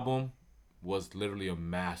that album was literally a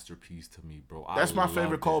masterpiece to me, bro. That's my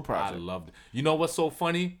favorite Cole project. I loved it. You know what's so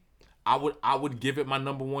funny? I would give it my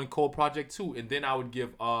number one Cole project too, and then I would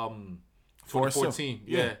give 2014.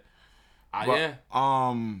 Yeah.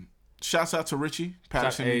 Shouts out to Richie,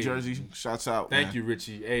 Patterson, New Jersey. Shouts out. Thank you,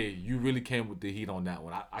 Richie. Hey, you really came with the heat on that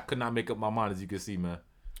one. I could not make up my mind, as you can see, man.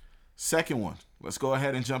 Second one. Let's go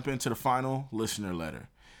ahead and jump into the final listener letter.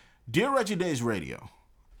 Dear Reggie Days Radio,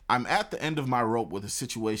 I'm at the end of my rope with a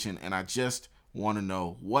situation, and I just want to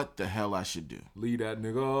know what the hell I should do. Leave that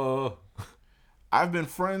nigga. I've been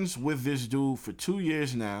friends with this dude for 2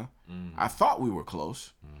 years now. I thought we were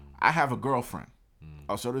close. I have a girlfriend.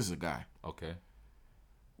 Oh, so this is a guy. Okay.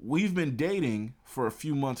 We've been dating for a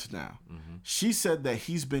few months now. She said that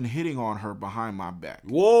he's been hitting on her behind my back.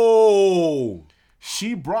 Whoa!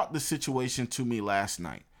 She brought the situation to me last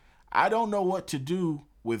night. I don't know what to do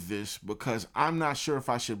with this because I'm not sure if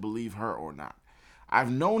I should believe her or not.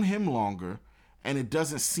 I've known him longer, and it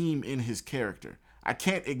doesn't seem in his character. I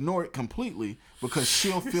can't ignore it completely because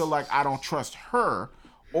she'll feel like I don't trust her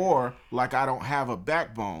or like I don't have a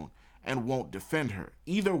backbone and won't defend her.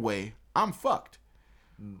 Either way, I'm fucked.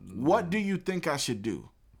 What do you think I should do?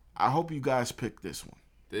 I hope you guys pick this one.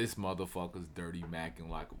 This motherfucker's dirty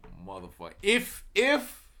macking like a motherfucker. If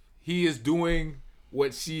he is doing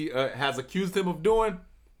what she has accused him of doing,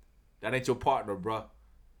 that ain't your partner, bruh.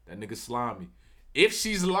 That nigga slimy. If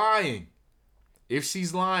she's lying,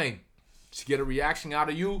 she get a reaction out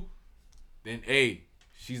of you, then hey,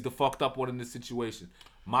 she's the fucked up one in this situation.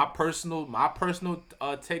 My personal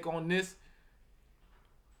take on this.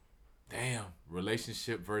 Damn,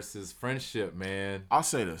 relationship versus friendship, man. I'll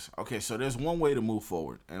say this. Okay, so there's one way to move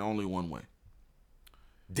forward, and only one way.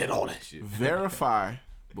 Did all that shit. Verify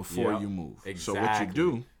before you move. Exactly. So what you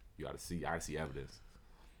do? You gotta see evidence.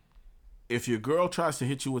 If your girl tries to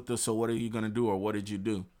hit you with the "so what are you gonna do" or "what did you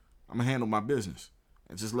do," I'm gonna handle my business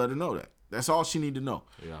and just let her know that. That's all she need to know.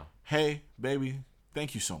 Yeah. Hey, baby,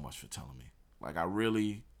 thank you so much for telling me. Like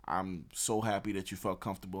I'm so happy that you felt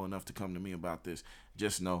comfortable enough to come to me about this.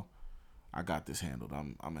 Just know, I got this handled.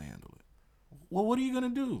 I'm gonna handle it. Well, what are you gonna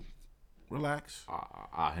do? Relax.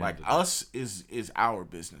 I like us is our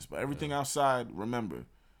business, but everything outside, remember,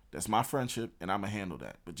 that's my friendship, and I'm gonna handle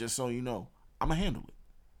that. But just so you know, I'm gonna handle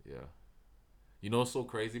it. Yeah. You know what's so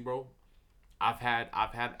crazy, bro? I've had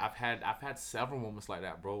several moments like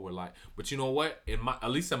that, bro. Where like, but you know what?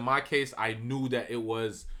 At least in my case, I knew that it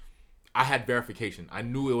was. I had verification. I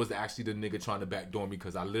knew it was actually the nigga trying to backdoor me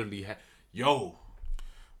because I literally had. Yo.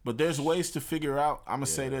 But there's ways to figure out. I'm gonna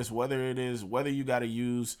say this: whether you got to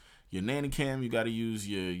use your nanny cam, you got to use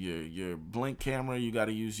your blink camera, you got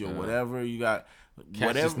to use your whatever, you got catch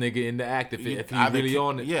whatever. This nigga in the act if he's really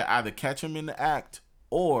on it. Yeah, either catch him in the act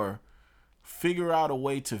or figure out a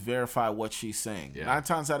way to verify what she's saying. Yeah. 9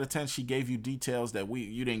 times out of 10, she gave you details that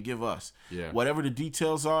you didn't give us. Yeah. Whatever the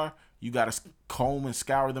details are, you got to comb and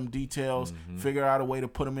scour them details, figure out a way to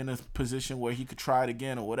put him in a position where he could try it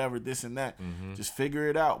again or whatever, this and that. Just figure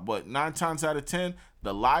it out. But 9 times out of 10,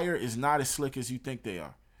 the liar is not as slick as you think they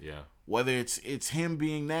are. Yeah. Whether it's him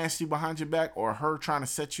being nasty behind your back or her trying to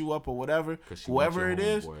set you up or whatever, whoever it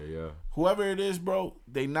is, bro,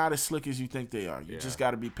 they not as slick as you think they are. You just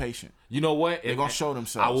got to be patient. You know what? They're going to show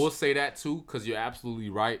themselves. I will say that too, because you're absolutely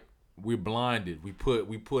right. We're blinded. We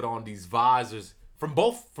put on these visors from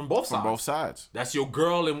both sides. From both sides. That's your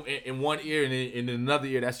girl in one ear, and in another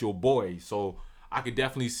ear, that's your boy. So I could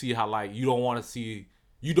definitely see how like you don't want to see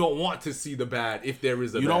the bad if there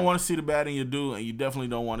is a bad. You don't want to see the bad in your dude, and you definitely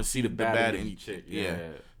don't want to see the bad in your chick. Yeah.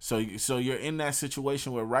 So you're in that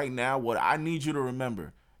situation where right now, what I need you to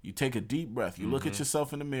remember, you take a deep breath, you look at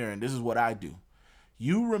yourself in the mirror, and this is what I do.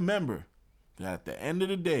 You remember that at the end of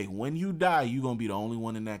the day, when you die, you're going to be the only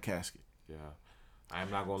one in that casket. Yeah. I'm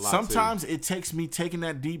not going to lie. Sometimes it takes me taking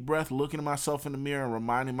that deep breath, looking at myself in the mirror and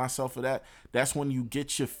reminding myself of that. That's when you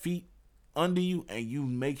get your feet under you and you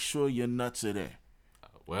make sure your nuts are there.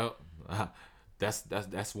 Well,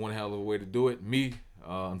 that's one hell of a way to do it. Me,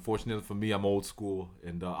 unfortunately for me, I'm old school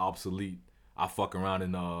and obsolete. I fuck around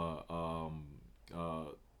and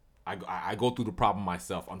I go through the problem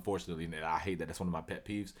myself, unfortunately, and I hate that. That's one of my pet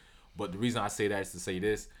peeves. But the reason I say that is to say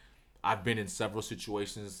this: I've been in several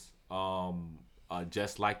situations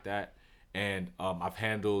just like that, and I've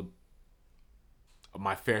handled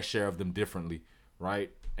my fair share of them differently,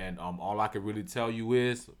 right? And all I can really tell you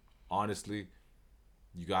is, honestly,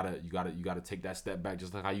 you gotta take that step back,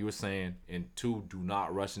 just like how you were saying. And 2, do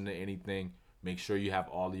not rush into anything. Make sure you have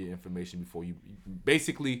all of your information before you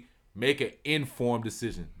basically make an informed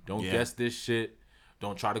decision. Don't guess this shit.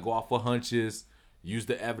 Don't try to go off of hunches. Use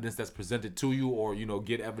the evidence that's presented to you, or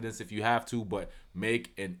get evidence if you have to, but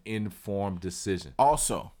make an informed decision.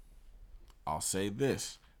 Also, I'll say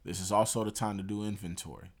this. This is also the time to do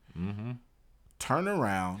inventory. Mm-hmm. Turn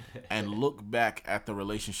around and look back at the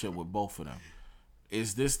relationship with both of them.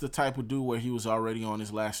 Is this the type of dude where he was already on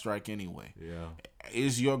his last strike anyway? Yeah.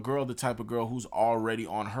 Is your girl the type of girl who's already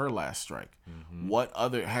on her last strike? Mm-hmm. What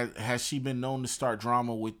other has she been known to start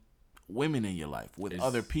drama with women in your life, with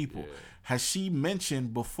other people? Yeah. Has she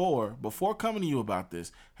mentioned before coming to you about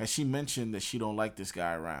this, has she mentioned that she don't like this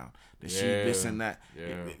guy around, that she this and that?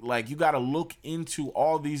 Like, you got to look into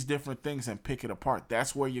all these different things and pick it apart.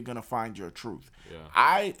 That's where you're going to find your truth.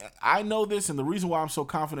 I know this, and the reason why I'm so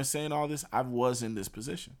confident saying all this, I was in this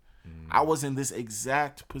position. I was in this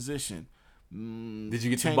exact position. Did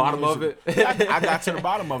you get to the bottom of it? I got to the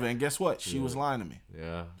bottom of it, and guess what? She was lying to me.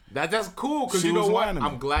 Yeah, that's cool, because you know what?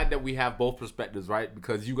 I'm glad that we have both perspectives, right?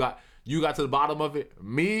 Because you got to the bottom of it.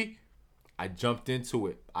 Me, I jumped into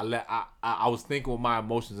it. I was thinking with my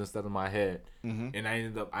emotions instead of my head, and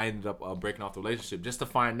I ended up breaking off the relationship just to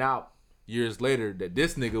find out years later that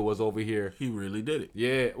this nigga was over here. He really did it.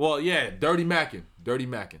 Yeah. Well, yeah, dirty macking.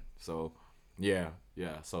 So yeah.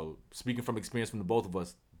 So speaking from experience from the both of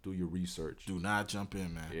us, do your research. Do not jump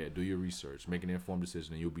in, man. Yeah, do your research. Make an informed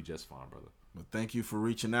decision, and you'll be just fine, brother. But thank you for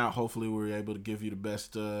reaching out. Hopefully we were able to give you the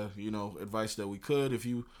best, advice that we could. If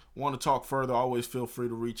you want to talk further, always feel free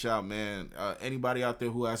to reach out, man. Anybody out there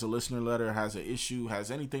who has a listener letter, has an issue, has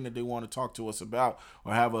anything that they want to talk to us about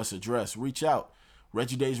or have us address, reach out.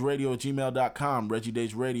 ReggieDaysRadio@gmail.com. Reggie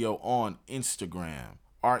Days Radio on Instagram.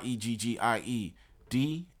 ReggieDaes.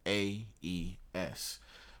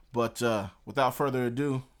 But without further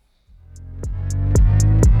ado,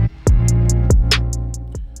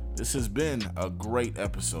 this has been a great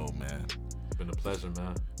episode, man. It's been a pleasure,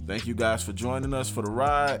 man. Thank you guys for joining us for the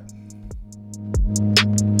ride.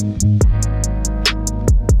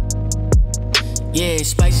 Yeah,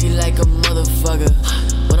 spicy like a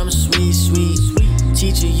motherfucker, but I'm sweet.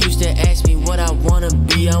 Teacher used to ask me what I wanna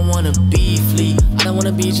be fleet. I don't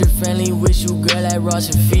wanna be your friendly, wish you girl like Ross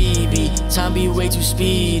and Phoebe. Time be way too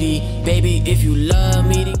speedy, baby, if you love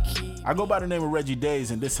me then keep. I go by the name of Reggie Days,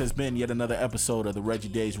 and this has been yet another episode of the Reggie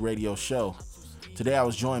Days Radio Show. Today I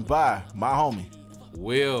was joined by my homie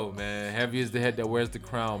Will, man. Heavy is the head that wears the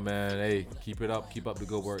crown, man. Hey, keep it up. Keep up the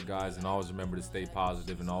good work, guys, and always remember to stay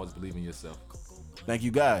positive and always believe in yourself. Thank you,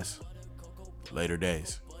 guys. Later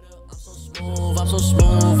days. I'm so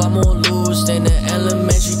smooth, I'm on loose than the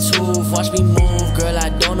elementary tooth. Watch me move, girl, I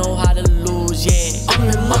don't know how to lose, yeah. I'm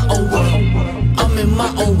in my own world, I'm in my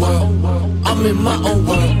own world, I'm in my own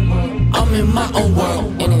world, I'm in my own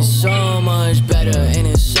world. And it's so much better, and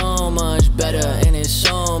it's so much better, and it's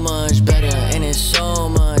so much better, and it's so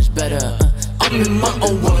much better. I'm in my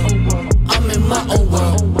own world, I'm in my own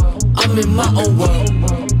world, I'm in my own world,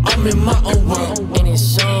 I'm in my own world. And it's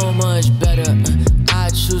so much better. I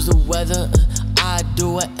choose the weather, I do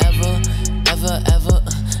whatever, ever.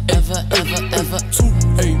 2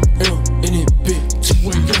 a.m. in it, bitch.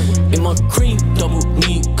 In my cream, double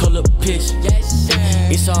knee, color pitch.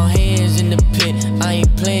 It's all hands in the pit, I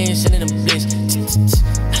ain't playing, sending them blitz.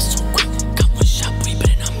 Not so quick, got one shot, but you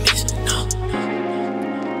better not miss, no.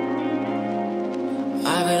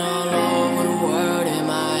 I've been all over the world in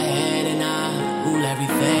my head, and I rule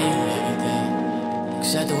everything.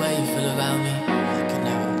 Except the way you feel about me.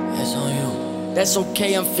 That's on you. That's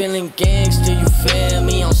okay, I'm feeling gangster, you feel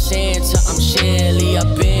me? I'm Santa, I'm Shelly.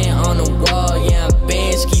 I've been on the wall, yeah, I've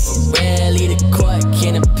been ski for rally. The court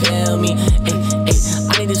can't impel me. Ay,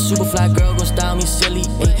 I need a super fly girl, gon' style me silly.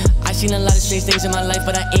 Ay, I seen a lot of strange things in my life,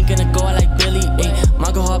 but I ain't gonna go out like Billy. Ay,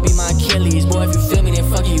 my girl heart be my Achilles. Boy, if you feel me, then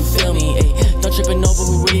fuck it, you feel me. Ay, don't trippin' over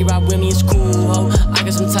who really ride with me, it's cool, ho. I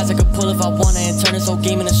got some ties I could pull if I wanna and turn this whole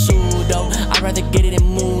game into pseudo. I'd rather get it and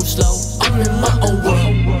move slow. I'm in my own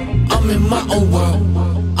world, I'm in my own world,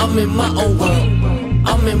 I'm in my own world,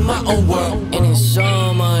 I'm in my own world. And it's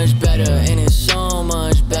so much better. better, and it's so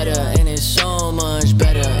much better, and it's so much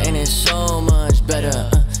better, and it's so much better.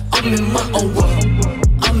 I'm in my own world.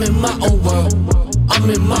 I'm in my own world. I'm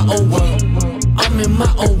in my own world. I'm in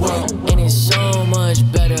my own world, and it's so much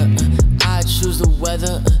better. I choose the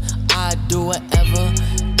weather. I do whatever,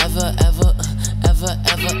 ever, ever, ever,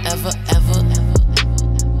 ever, ever, ever.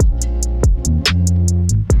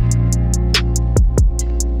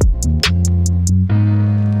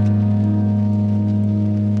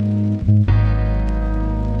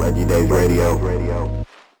 Reggie Day Radio.